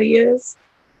everybody is.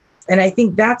 And I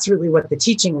think that's really what the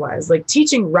teaching was. Like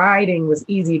teaching riding was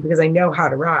easy because I know how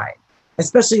to ride,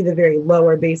 especially the very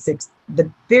lower basics, the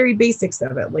very basics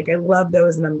of it. Like I love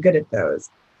those and I'm good at those.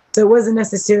 So it wasn't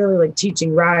necessarily like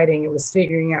teaching riding. It was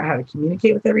figuring out how to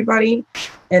communicate with everybody.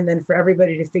 And then for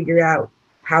everybody to figure out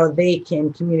how they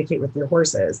can communicate with their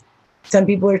horses. Some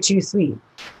people are too sweet.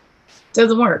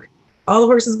 Doesn't work. All the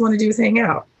horses want to do is hang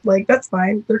out. Like, that's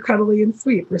fine. They're cuddly and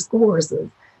sweet. They're school horses.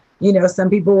 You know, some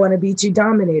people want to be too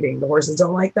dominating. The horses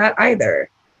don't like that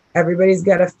either. Everybody's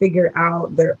got to figure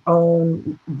out their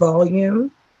own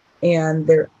volume and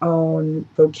their own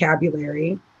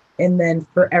vocabulary. And then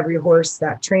for every horse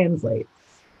that translates,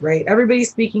 right? Everybody's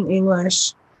speaking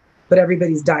English, but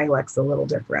everybody's dialect's a little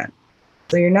different.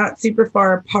 So you're not super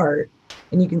far apart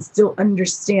and you can still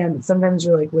understand. But sometimes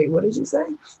you're like, wait, what did you say?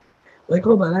 Like,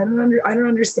 hold on, I don't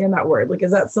understand that word. Like,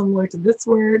 is that similar to this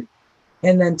word?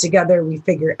 And then together we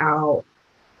figure out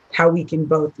how we can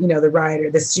both, you know, the rider,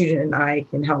 the student, and I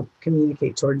can help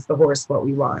communicate towards the horse what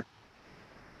we want.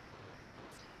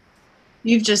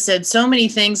 You've just said so many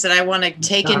things that I want to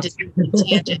take into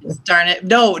tangents. Darn it.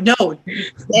 No,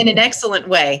 in an excellent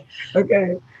way.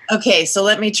 Okay, so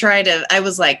let me try to, I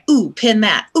was like, ooh, pin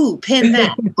that, ooh, pin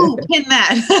that, ooh, pin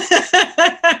that.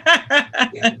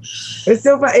 It's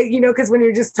so funny, you know, because when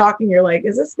you're just talking, you're like,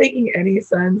 is this making any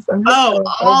sense? All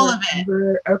of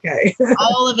it. Okay.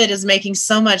 All of it is making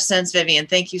so much sense, Vivian.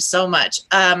 Thank you so much.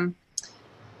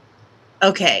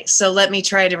 Okay, so let me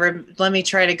try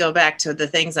to go back to the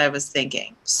things I was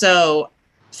thinking. So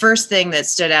first thing that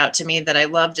stood out to me that I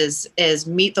loved is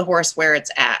meet the horse where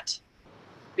it's at.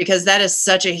 Because that is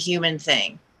such a human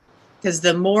thing. Because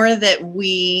the more that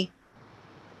we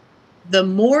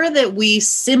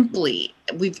simply,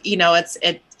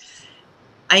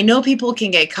 I know people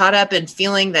can get caught up in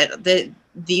feeling that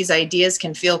these ideas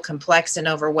can feel complex and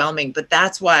overwhelming, but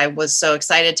that's why I was so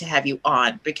excited to have you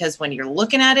on. Because when you're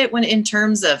looking at it in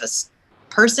terms of a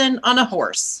person on a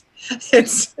horse,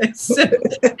 it's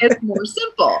more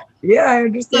simple. Yeah, I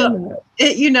understand that.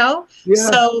 Yeah.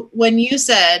 So when you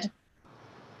said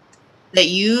that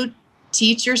you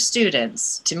teach your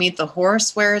students to meet the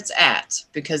horse where it's at,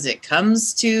 because it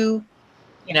comes to,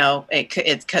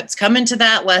 it's coming to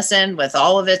that lesson with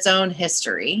all of its own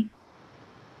history.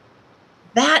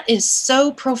 That is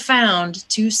so profound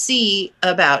to see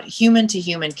about human to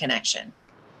human connection.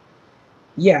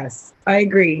 Yes, I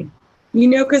agree.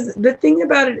 Because the thing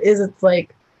about it is, it's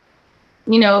like,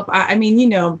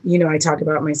 I talk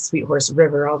about my sweet horse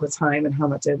River all the time and how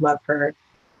much I love her.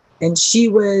 And she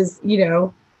was,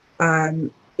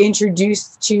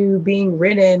 introduced to being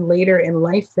ridden later in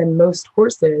life than most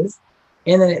horses.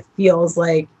 And then it feels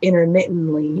like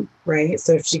intermittently, right?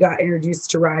 So if she got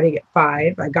introduced to riding at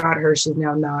 5, I got her, she's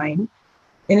now 9.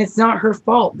 And it's not her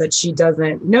fault that she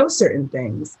doesn't know certain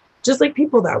things, just like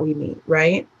people that we meet,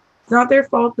 right? It's not their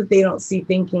fault that they don't see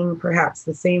thinking perhaps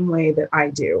the same way that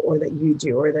I do, or that you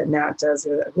do, or that Nat does,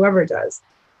 or that whoever does.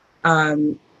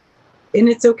 And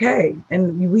it's okay.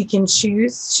 And we can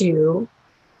choose to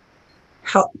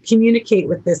help communicate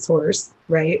with this horse,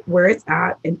 right, where it's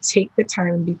at, and take the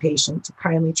time and be patient to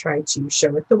kindly try to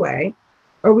show it the way.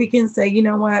 Or we can say, you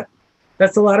know what,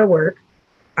 that's a lot of work.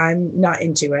 I'm not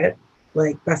into it.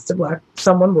 Like, best of luck.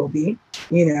 Someone will be,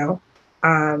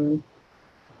 and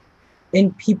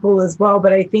people as well.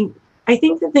 But I think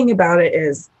the thing about it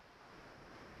is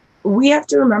we have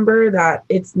to remember that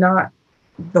it's not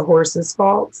the horse's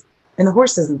fault. And the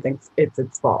horse doesn't think it's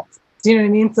its fault. Do you know what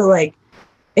I mean? So like,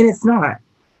 and it's not.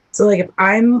 So like,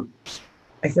 I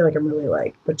feel like I'm really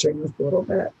like butchering this a little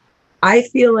bit. I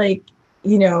feel like,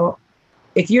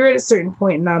 if you're at a certain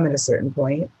point and I'm at a certain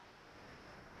point,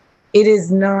 it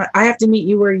is not, I have to meet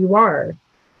you where you are.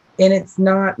 And it's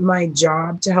not my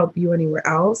job to help you anywhere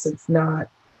else. It's not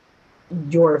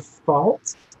your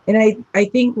fault. And I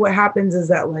think what happens is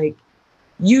that, like,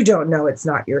 you don't know it's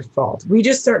not your fault. We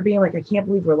just start being like, I can't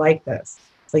believe we're like this.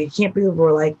 Like, I can't believe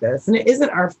we're like this. And it isn't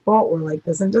our fault we're like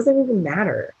this. And it doesn't even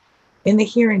matter. In the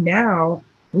here and now,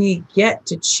 we get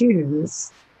to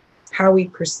choose how we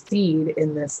proceed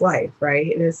in this life,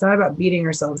 right? And it's not about beating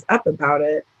ourselves up about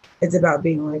it. It's about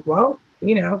being like, well,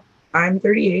 I'm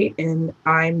 38 and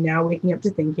I'm now waking up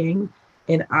to thinking,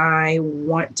 and I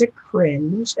want to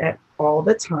cringe at all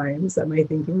the times that my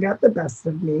thinking got the best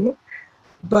of me.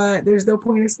 But there's no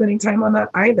point of spending time on that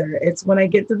either. It's when I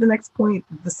get to the next point,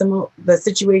 the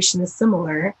situation is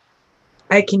similar.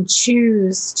 I can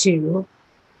choose to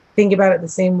think about it the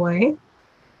same way,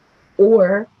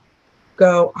 or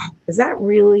go, oh, is that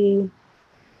really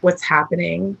what's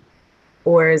happening?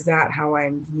 Or is that how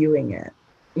I'm viewing it?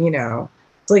 So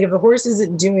like, if the horse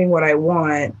isn't doing what I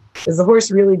want, is the horse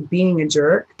really being a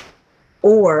jerk?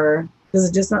 Or does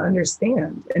it just not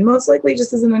understand? And most likely it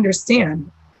just doesn't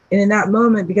understand. And in that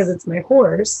moment, because it's my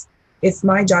horse, it's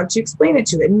my job to explain it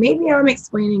to it. And maybe I'm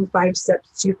explaining 5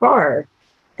 steps too far.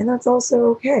 And that's also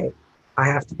okay. I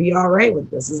have to be all right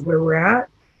with this is where we're at.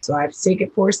 So I have to take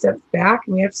it 4 steps back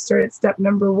and we have to start at step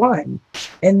number 1.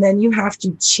 And then you have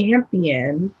to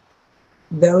champion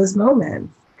those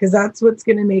moments because that's what's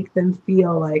going to make them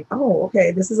feel like, oh,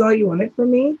 okay, this is all you wanted from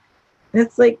me. And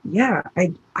it's like, yeah,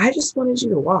 I just wanted you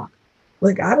to walk.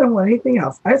 Like, I don't want anything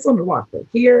else. I just wanted to walk from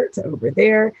here to over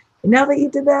there. And now that you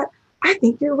did that, I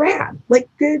think you're rad. Like,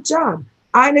 good job.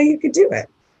 I know you could do it.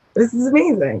 This is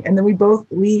amazing. And then we both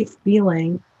leave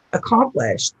feeling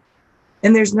accomplished.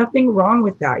 And there's nothing wrong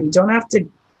with that. You don't have to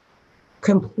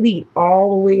complete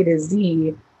all the way to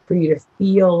Z for you to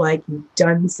feel like you've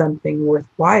done something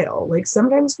worthwhile. Like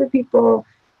sometimes for people,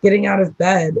 getting out of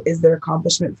bed is their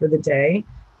accomplishment for the day.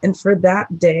 And for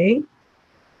that day,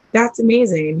 that's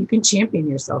amazing. And you can champion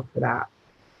yourself for that.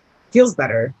 Feels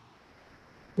better.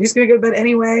 You're just going to go to bed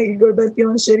anyway. You go to bed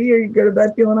feeling shitty or you go to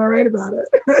bed feeling all right about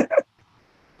it.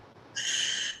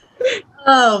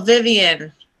 Oh,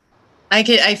 Vivian,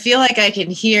 I feel like I can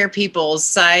hear people's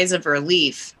sighs of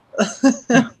relief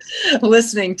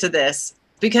listening to this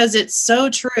because it's so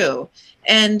true.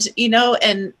 And, you know,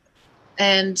 and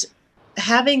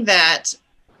having that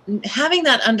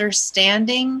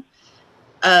understanding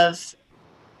of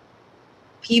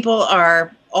people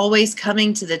are always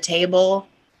coming to the table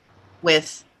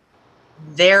with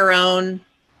their own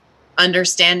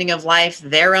understanding of life,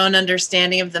 their own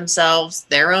understanding of themselves,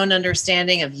 their own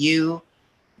understanding of you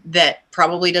that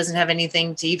probably doesn't have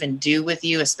anything to even do with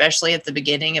you, especially at the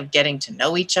beginning of getting to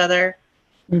know each other.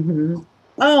 Mm-hmm.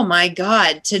 Oh my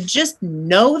God, to just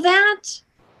know that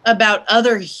about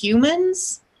other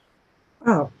humans.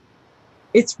 Oh,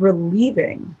 it's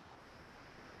relieving.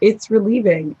 It's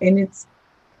relieving. And it's,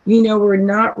 you know, we're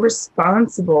not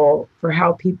responsible for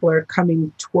how people are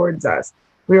coming towards us.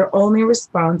 We're only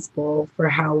responsible for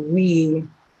how we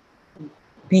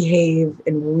behave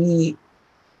and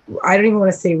I don't even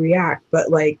want to say react,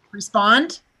 but like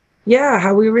respond. Yeah,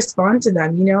 how we respond to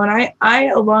them, you know. And I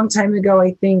a long time ago,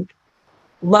 I think,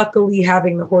 luckily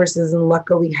having the horses and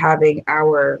luckily having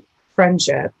our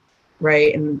friendship,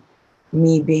 right, and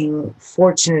me being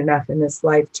fortunate enough in this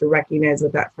life to recognize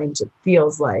what that friendship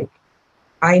feels like,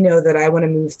 I know that I want to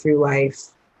move through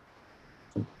life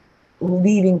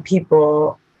leaving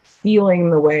people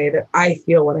feeling the way that I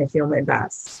feel when I feel my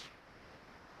best.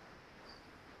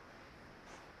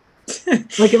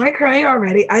 Like, am I crying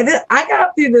already? I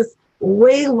got through this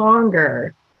way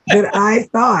longer than I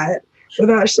thought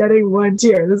without shedding one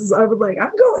tear. I was like,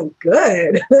 I'm going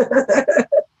good.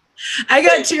 I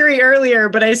got teary earlier,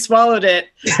 but I swallowed it.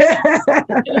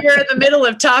 You're in the middle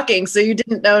of talking, so you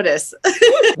didn't notice.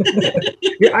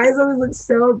 Your eyes always look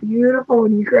so beautiful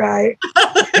when you cry.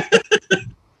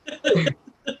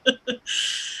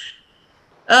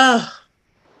 Oh.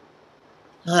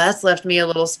 Well, that's left me a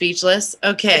little speechless.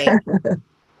 Okay.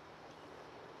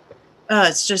 Oh,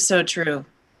 it's just so true.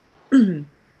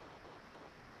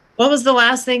 What was the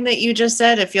last thing that you just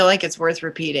said? I feel like it's worth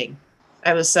repeating.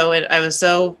 I was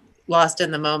so lost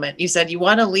in the moment. You said you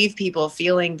want to leave people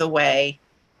feeling the way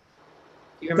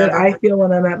you remember that I feel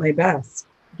when I'm at my best.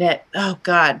 Oh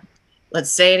God,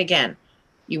 let's say it again.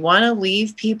 You want to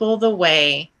leave people the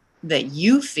way that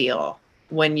you feel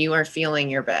when you are feeling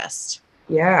your best.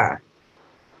 Yeah.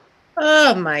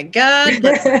 Oh my God.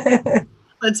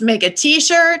 Let's make a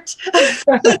t-shirt.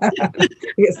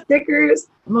 Get stickers.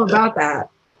 I'm about that.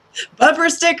 Bumper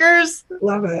stickers.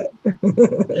 Love it.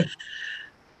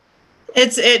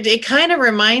 It kind of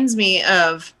reminds me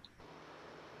of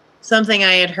something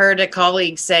I had heard a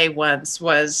colleague say once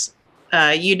was,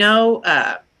 like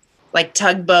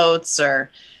tugboats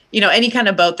or, any kind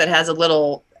of boat that has a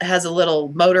little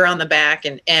motor on the back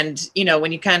and,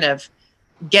 when you kind of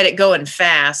get it going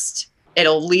fast,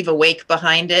 it'll leave a wake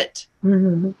behind it.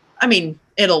 Mm-hmm. I mean,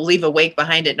 it'll leave a wake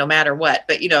behind it no matter what,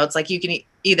 but it's like you can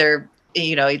either,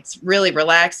 it's really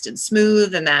relaxed and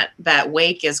smooth and that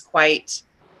wake is quite,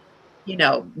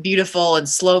 beautiful and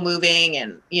slow moving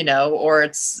and, or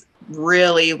it's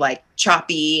really like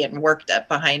choppy and worked up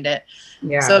behind it.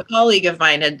 Yeah. So a colleague of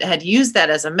mine had used that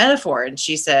as a metaphor and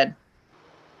she said,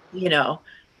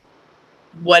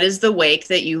 what is the wake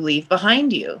that you leave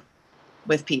behind you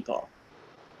with people?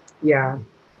 Yeah.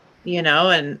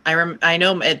 And I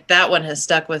know that one has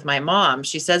stuck with my mom.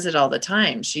 She says it all the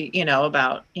time. She,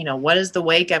 about, what is the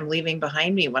wake I'm leaving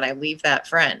behind me when I leave that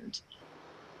friend,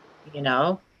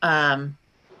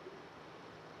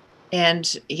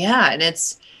 and yeah, and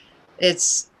it's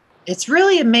it's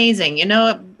really amazing. You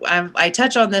know, I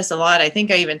touch on this a lot. I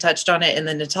think I even touched on it in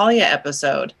the Natalia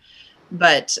episode,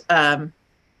 but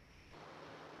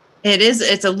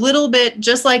it's a little bit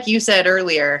just like you said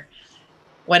earlier,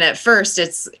 when at first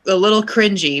it's a little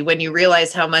cringy when you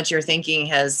realize how much your thinking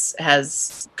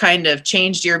has kind of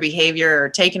changed your behavior or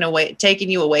taken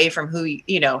you away from who,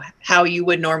 you know, how you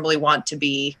would normally want to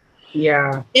be.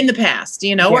 Yeah. In the past,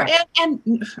 you know, Yeah.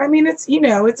 and I mean, it's, you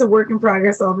know, it's a work in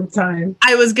progress all the time.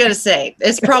 I was going to say,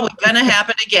 it's probably going to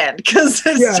happen again because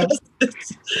you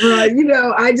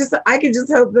know, I can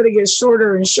just hope that it gets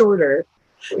shorter and shorter.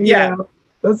 You know,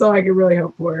 that's all I can really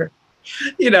hope for.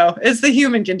 You know, it's the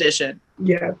human condition.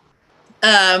 Yeah.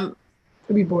 It'd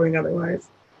be boring otherwise.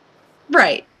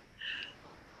 Right.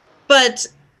 But,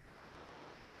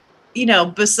 you know,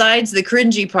 besides the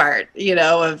cringy part, you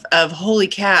know, of holy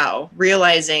cow,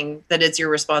 realizing that it's your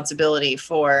responsibility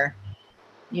for,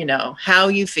 you know, how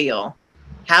you feel,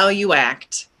 how you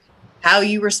act, how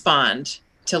you respond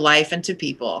to life and to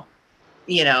people,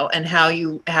 you know, and how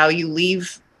you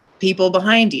leave people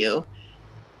behind you.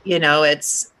 You know,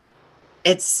 it's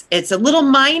a little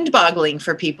mind-boggling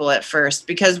for people at first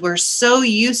because we're so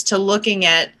used to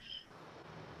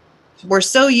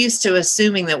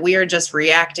assuming that we are just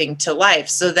reacting to life.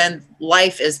 So then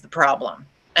life is the problem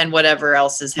and whatever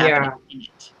else is happening in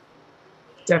it.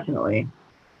 Definitely.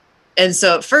 And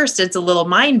so at first it's a little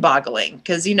mind-boggling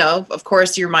because, you know, of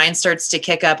course your mind starts to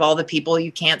kick up all the people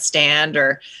you can't stand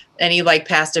or any like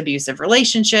past abusive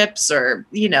relationships or,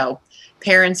 you know,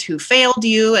 parents who failed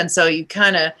you. And so you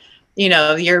kind of, you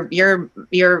know, your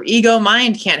ego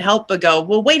mind can't help but go,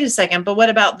 well, wait a second, but what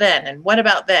about then? And what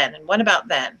about then? And what about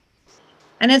then?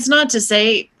 And it's not to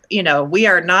say, you know, we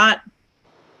are not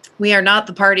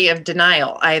the party of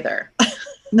denial either.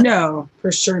 No,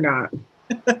 for sure not.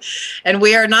 And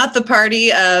we are not the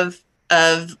party of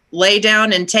lay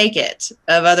down and take it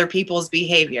of other people's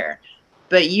behavior.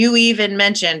 But you even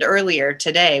mentioned earlier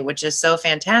today, which is so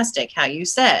fantastic, how you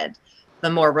said the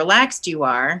more relaxed you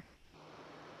are,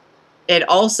 it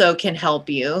also can help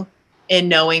you in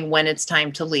knowing when it's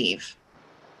time to leave.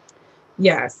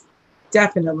 Yes,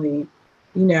 definitely.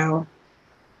 You know,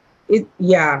 it's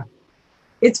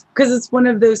because it's one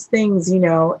of those things, you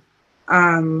know,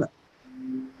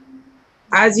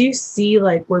 as you see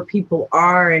like where people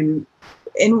are and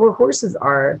where horses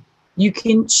are, you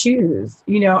can choose.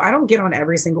 You know, I don't get on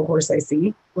every single horse I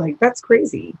see. Like, that's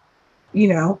crazy, you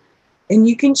know, and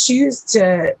you can choose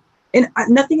to, and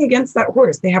nothing against that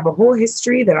horse. They have a whole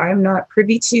history that I'm not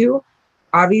privy to.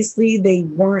 Obviously, they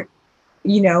weren't,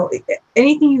 you know,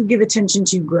 anything you give attention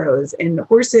to grows. And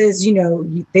horses, you know,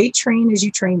 they train as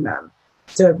you train them.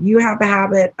 So if you have a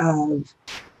habit of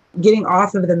getting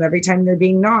off of them every time they're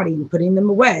being naughty and putting them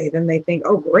away, then they think,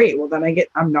 oh, great. Well, then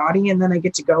I'm naughty and then I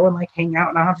get to go and like hang out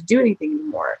and I don't have to do anything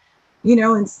anymore. You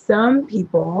know, and some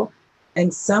people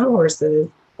and some horses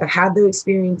have had those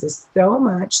experiences so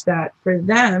much that for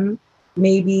them,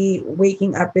 maybe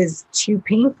waking up is too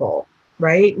painful,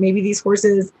 right? Maybe these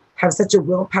horses have such a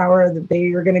willpower that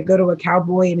they are going to go to a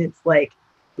cowboy and it's like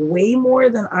way more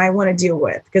than I want to deal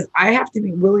with because I have to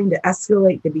be willing to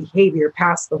escalate the behavior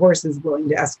past the horse is willing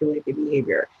to escalate the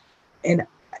behavior. And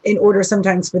in order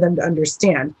sometimes for them to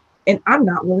understand, and I'm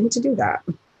not willing to do that.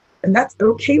 And that's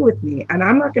okay with me. And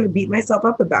I'm not going to beat myself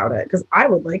up about it because I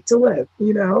would like to live,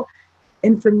 you know?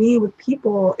 And for me with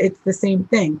people, it's the same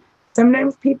thing.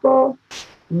 Sometimes people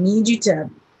need you to,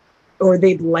 or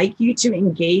they'd like you to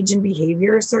engage in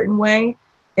behavior a certain way.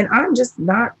 And I'm just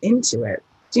not into it.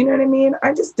 Do you know what I mean?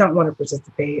 I just don't want to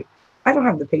participate. I don't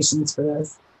have the patience for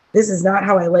this. This is not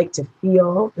how I like to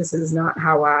feel. This is not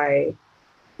how I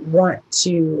want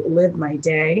to live my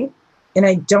day. And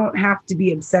I don't have to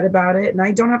be upset about it. And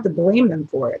I don't have to blame them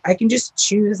for it. I can just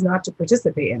choose not to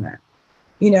participate in it.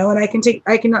 You know, and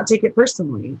I cannot take it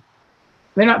personally.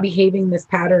 They're not behaving in this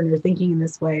pattern or thinking in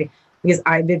this way because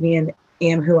I, Vivian,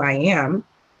 am who I am.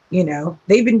 You know,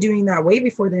 they've been doing that way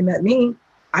before they met me.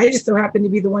 I just so happen to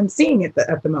be the one seeing it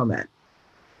at the moment,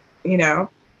 you know?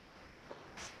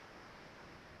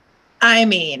 I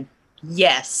mean,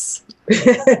 yes.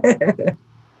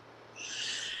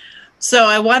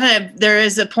 So there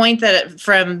is a point that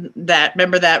from that,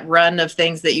 remember that run of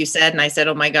things that you said, and I said,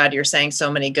 oh my God, you're saying so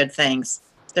many good things.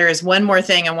 There is one more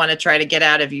thing I want to try to get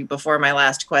out of you before my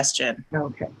last question.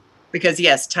 Okay. Because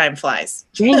yes, time flies.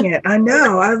 Dang it. I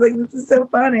know. I was like, this is so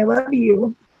fun. I love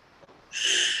you.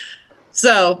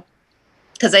 So,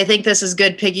 because I think this is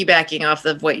good piggybacking off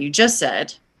of what you just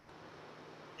said,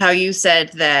 how you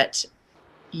said that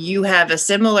you have a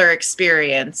similar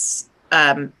experience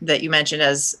that you mentioned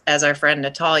as our friend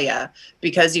Natalia,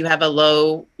 because you have a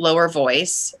lower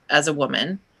voice as a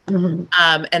woman. Mhm.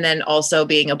 And then also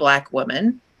being a Black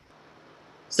woman.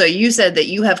 So you said that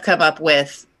you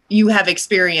have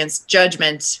experienced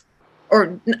judgment,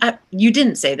 or you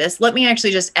didn't say this. Let me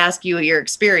actually just ask you your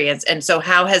experience. And so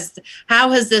how has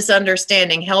this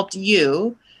understanding helped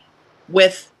you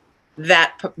with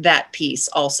that piece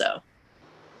also?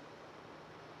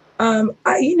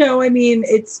 I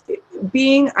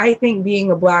think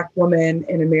being a Black woman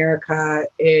in America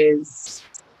is,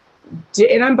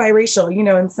 and I'm biracial,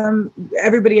 and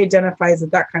everybody identifies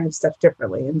with that kind of stuff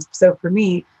differently. And so for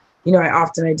me, I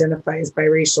often identify as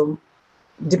biracial,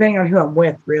 depending on who I'm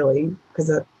with, really.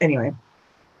 Because anyway,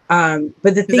 but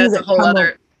the things That's a whole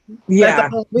other. Yeah,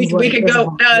 we could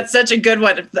go. No, it's such a good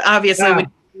one. Obviously, we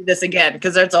do this again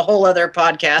because there's a whole other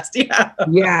podcast.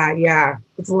 Yeah.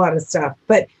 It's a lot of stuff.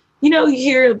 But you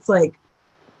hear it's like,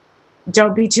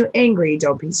 don't be too angry,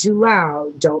 don't be too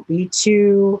loud, don't be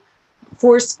too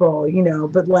forceful,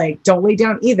 but like, don't lay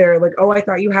down either. Like, oh, I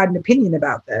thought you had an opinion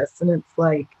about this, and it's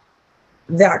like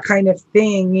that kind of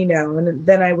thing, And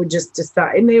then I would just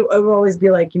decide, and they would always be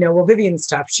like, well, Vivian's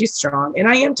tough, she's strong, and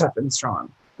I am tough and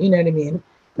strong. You know what I mean?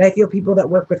 And I feel people that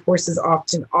work with horses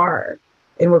often are,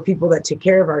 and we're people that take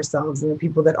care of ourselves, and we're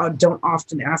people that don't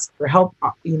often ask for help,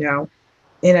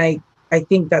 And I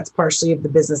think that's partially of the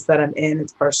business that I'm in.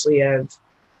 It's partially of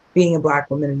being a Black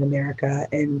woman in America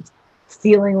and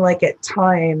feeling like at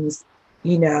times,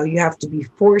 you have to be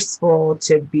forceful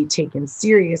to be taken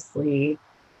seriously.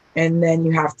 And then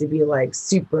you have to be like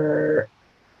super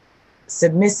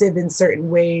submissive in certain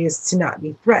ways to not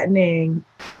be threatening.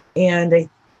 And I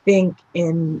think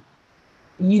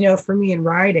for me in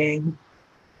riding,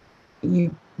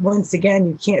 once again,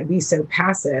 you can't be so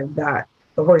passive that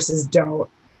the horses don't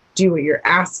do what you're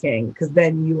asking, because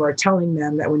then you are telling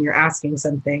them that when you're asking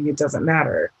something, it doesn't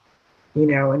matter,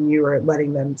 and you are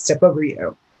letting them step over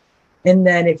you. And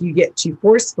then if you get too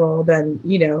forceful, then,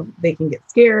 they can get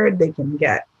scared, they can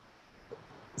get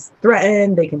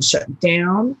threatened, they can shut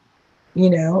down,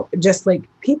 just like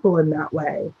people in that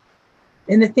way.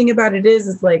 And the thing about it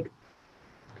is like,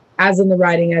 as in the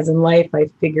riding, as in life, I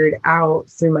figured out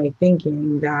through my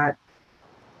thinking that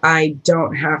I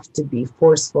don't have to be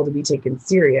forceful to be taken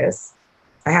serious.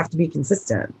 I have to be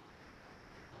consistent.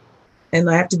 And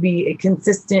I have to be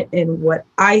consistent in what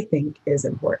I think is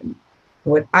important,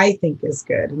 what I think is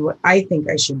good, and what I think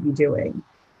I should be doing,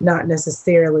 not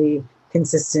necessarily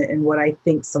consistent in what I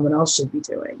think someone else should be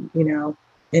doing,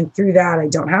 And through that, I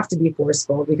don't have to be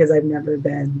forceful, because I've never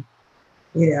been,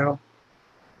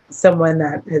 someone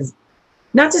that has,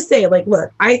 not to say like,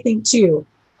 look, I think too,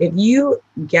 if you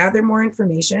gather more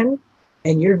information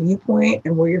and your viewpoint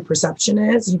and where your perception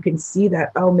is, you can see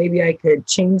that, oh, maybe I could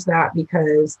change that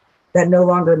because that no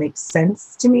longer makes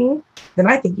sense to me, then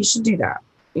I think you should do that,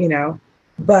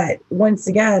 But once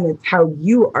again, it's how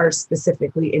you are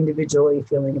specifically individually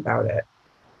feeling about it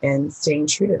and staying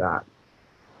true to that.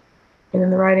 And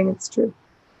in the writing, it's true.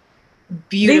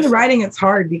 Beautiful. In the writing, it's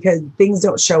hard because things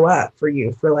don't show up for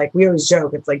you for, like, we always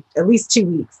joke, it's like at least 2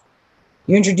 weeks.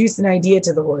 You introduce an idea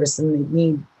to the horse and they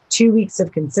need 2 weeks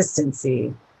of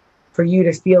consistency for you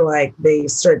to feel like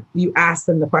you ask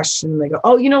them the question and they go,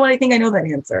 oh, you know what? I think I know that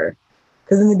answer.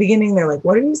 Because in the beginning, they're like,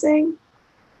 what are you saying?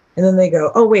 And then they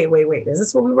go, oh, wait. Is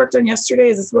this what we worked on yesterday?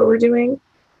 Is this what we're doing?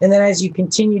 And then as you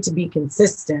continue to be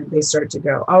consistent, they start to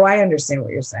go, oh, I understand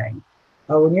what you're saying.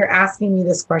 Oh, when you're asking me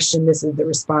this question, this is the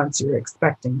response you're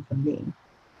expecting from me.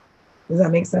 Does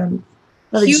that make sense?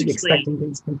 Not that you should be expecting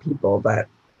things from people, but.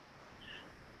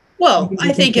 Well,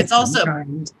 I think that's also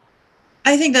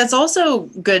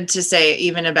good to say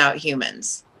even about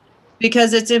humans,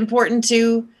 because it's important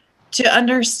to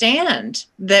understand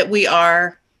that we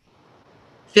are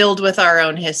filled with our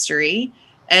own history.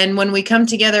 And when we come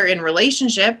together in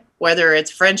relationship, whether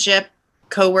it's friendship,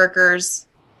 coworkers,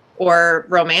 or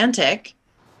romantic,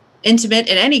 intimate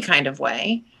in any kind of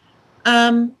way,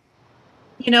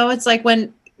 it's like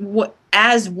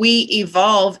as we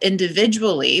evolve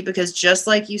individually, because just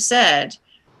like you said,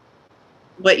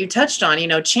 what you touched on,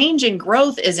 change and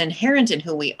growth is inherent in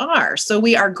who we are. So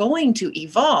we are going to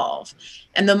evolve.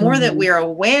 And the more that we are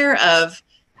aware of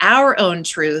our own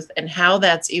truth and how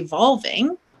that's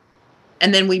evolving,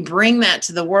 and then we bring that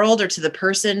to the world or to the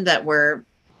person that we're,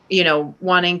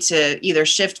 wanting to either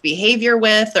shift behavior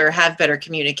with or have better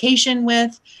communication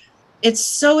with, it's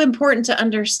so important to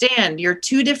understand your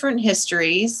two different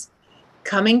histories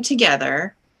coming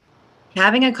together,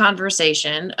 having a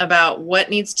conversation about what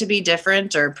needs to be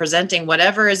different or presenting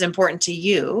whatever is important to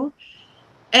you,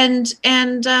 and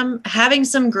having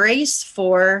some grace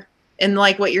for, and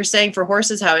like what you're saying for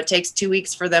horses, how it takes 2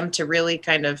 weeks for them to really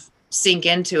kind of sink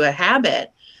into a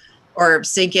habit. or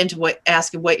sink into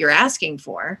what you're asking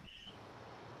for,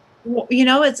 you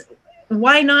know, it's,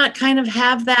 why not kind of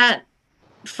have that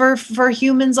for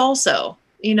humans also,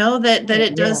 you know, that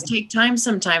it does take time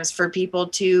sometimes for people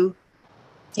to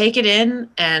take it in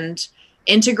and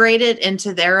integrate it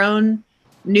into their own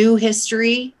new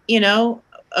history, you know,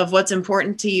 of what's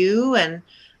important to you. And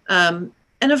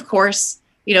of course,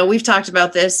 you know, we've talked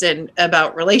about this and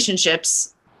about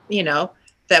relationships, you know,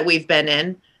 that we've been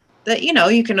in, that, you know,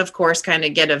 you can of course kind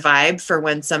of get a vibe for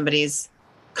when somebody's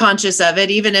conscious of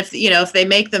it, even if, you know, if they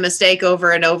make the mistake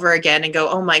over and over again and go,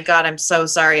 oh my God, I'm so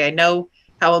sorry. I know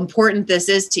how important this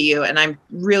is to you, and I'm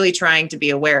really trying to be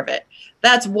aware of it.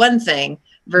 That's one thing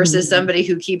versus somebody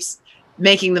who keeps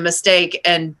making the mistake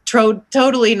and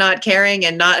totally not caring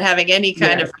and not having any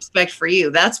kind of respect for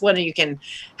you. That's when you can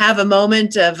have a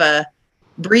moment of a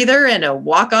breather and a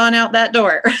walk on out that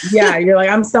door. Yeah, you're like,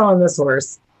 I'm selling this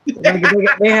horse.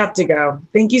 They have to go.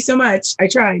 Thank you so much. I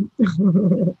tried.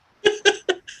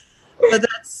 But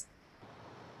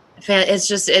it's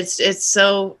just, it's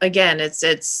so, again,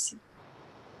 it's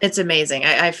amazing.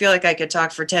 I feel like I could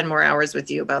talk for 10 more hours with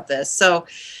you about this. So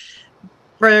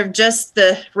for just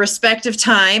the respect of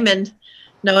time and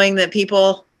knowing that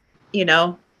people, you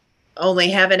know,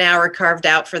 only have an hour carved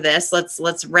out for this,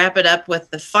 let's wrap it up with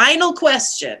the final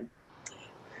question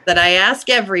that I ask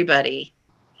everybody.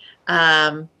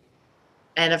 And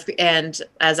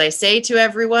as I say to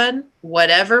everyone,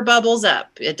 whatever bubbles up,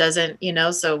 it doesn't, you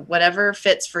know, so whatever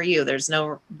fits for you, there's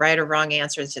no right or wrong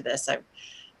answer to this.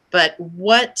 But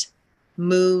what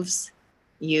moves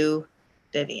you,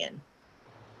 Vivian?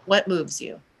 What moves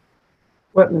you?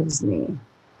 What moves me?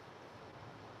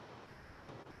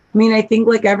 I mean, I think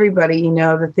like everybody, you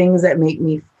know, the things that make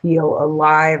me feel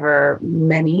alive are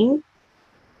many.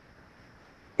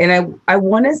 And I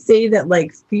want to say that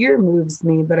like fear moves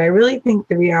me, but I really think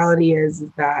the reality is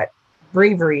that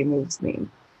bravery moves me.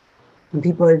 When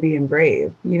people are being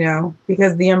brave, you know,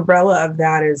 because the umbrella of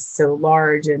that is so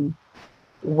large, and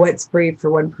what's brave for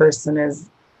one person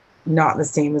is not the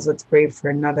same as what's brave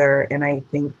for another. And I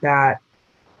think that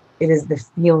it is the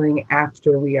feeling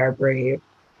after we are brave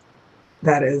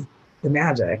that is the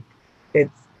magic.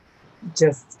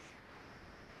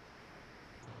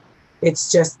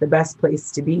 It's just the best place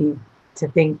to be, to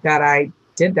think that I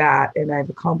did that and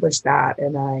I've accomplished that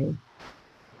and I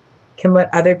can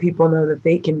let other people know that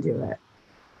they can do it.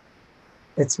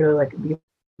 It's really like a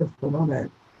beautiful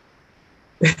moment.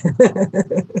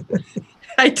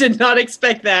 I did not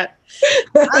expect that.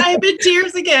 I'm in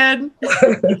tears again.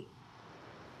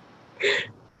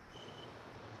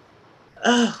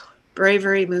 Oh,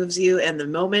 bravery moves you and the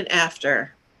moment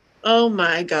after. Oh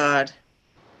my God.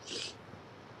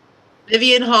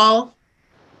 Vivian Hall.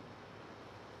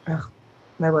 Oh,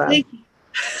 my love. Thank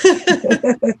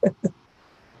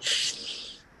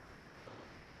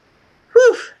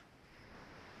Whew.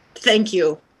 Thank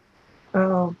you.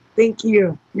 Oh, thank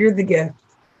you. You're the gift.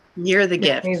 You're the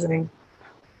gift. Amazing.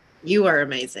 You are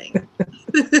amazing.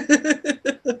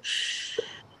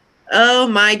 Oh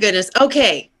my goodness.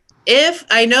 Okay. If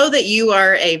I know that you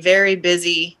are a very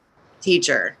busy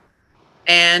teacher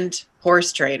and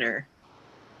horse trainer,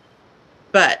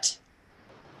 but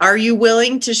are you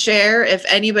willing to share, if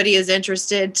anybody is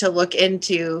interested, to look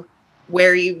into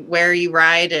where you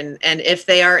ride, and if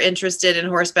they are interested in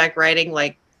horseback riding,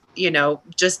 like, you know,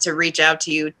 just to reach out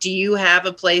to you? Do you have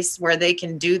a place where they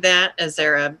can do that? Is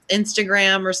there a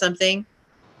Instagram or something?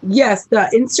 Yes, the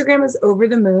Instagram is Over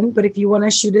the Moon, but if you want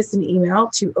to shoot us an email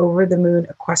to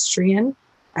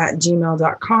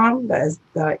overthemoonequestrian@gmail.com, that is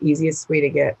the easiest way to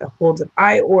get a hold of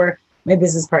I or my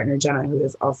business partner, Jenna, who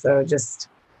is also just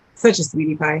such a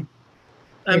sweetie pie.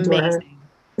 Amazing.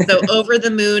 So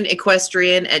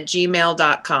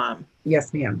overthemoonequestrian@gmail.com.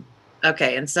 Yes, ma'am.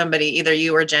 Okay, and somebody, either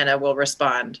you or Jenna, will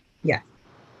respond. Yeah.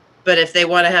 But if they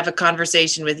want to have a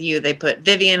conversation with you, they put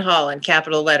Vivian Hall in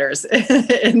capital letters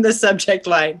in the subject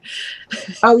line.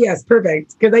 Oh, yes,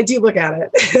 perfect. Because I do look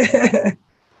at it.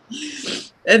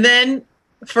 And then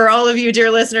for all of you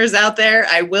dear listeners out there,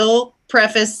 I will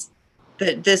preface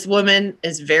that this woman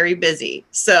is very busy.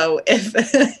 So if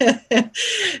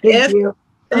Thank you.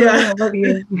 Yeah. I love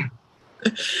you.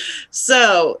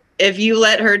 So if you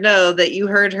let her know that you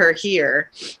heard her here,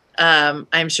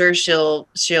 I'm sure she'll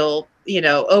you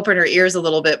know, open her ears a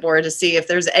little bit more to see if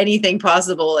there's anything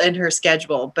possible in her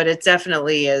schedule. But it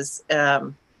definitely is.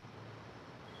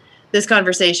 This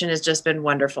conversation has just been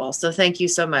wonderful. So thank you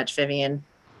so much, Vivian.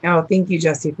 Oh, thank you,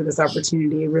 Jessie, for this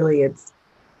opportunity. Really, it's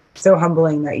so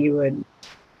humbling that you would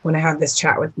want to have this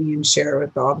chat with me and share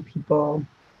with all the people,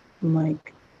 and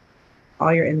like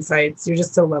all your insights. You're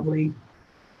just so lovely.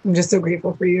 I'm just so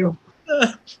grateful for you.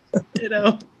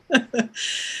 Ditto.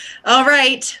 All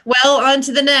right. Well, on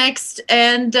to the next.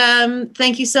 And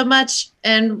thank you so much.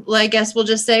 And I guess we'll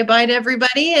just say bye to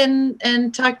everybody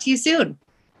and talk to you soon.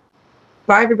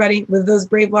 Bye, everybody. Live those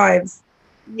brave lives.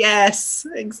 Yes,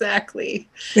 exactly.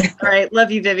 All right.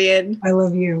 Love you, Vivian. I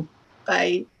love you.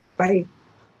 Bye. Bye.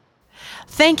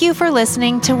 Thank you for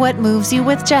listening to What Moves You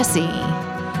with Jessie.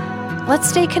 Let's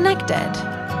stay connected.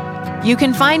 You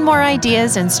can find more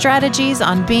ideas and strategies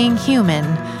on being human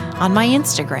on my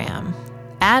Instagram,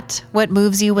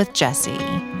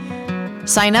 @WhatMovesYouWithJessie.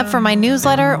 Sign up for my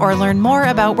newsletter or learn more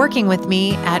about working with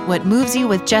me at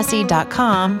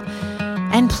whatmovesyouwithjessie.com.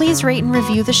 And please rate and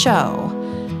review the show.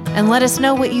 And let us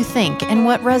know what you think and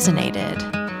what resonated.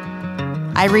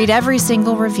 I read every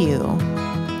single review.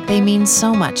 They mean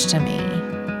so much to me.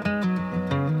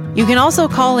 You can also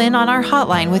call in on our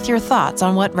hotline with your thoughts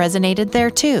on what resonated there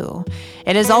too.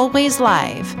 It is always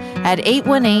live at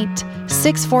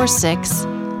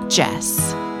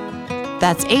 818-646-JESS.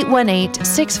 That's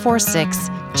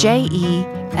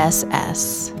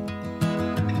 818-646-JESS.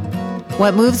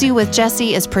 What Moves You with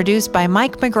Jessie is produced by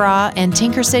Mike McGraw and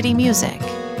Tinker City Music.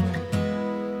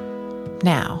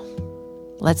 Now,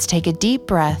 let's take a deep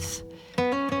breath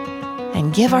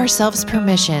and give ourselves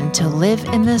permission to live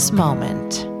in this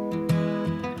moment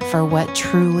for what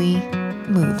truly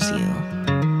moves you.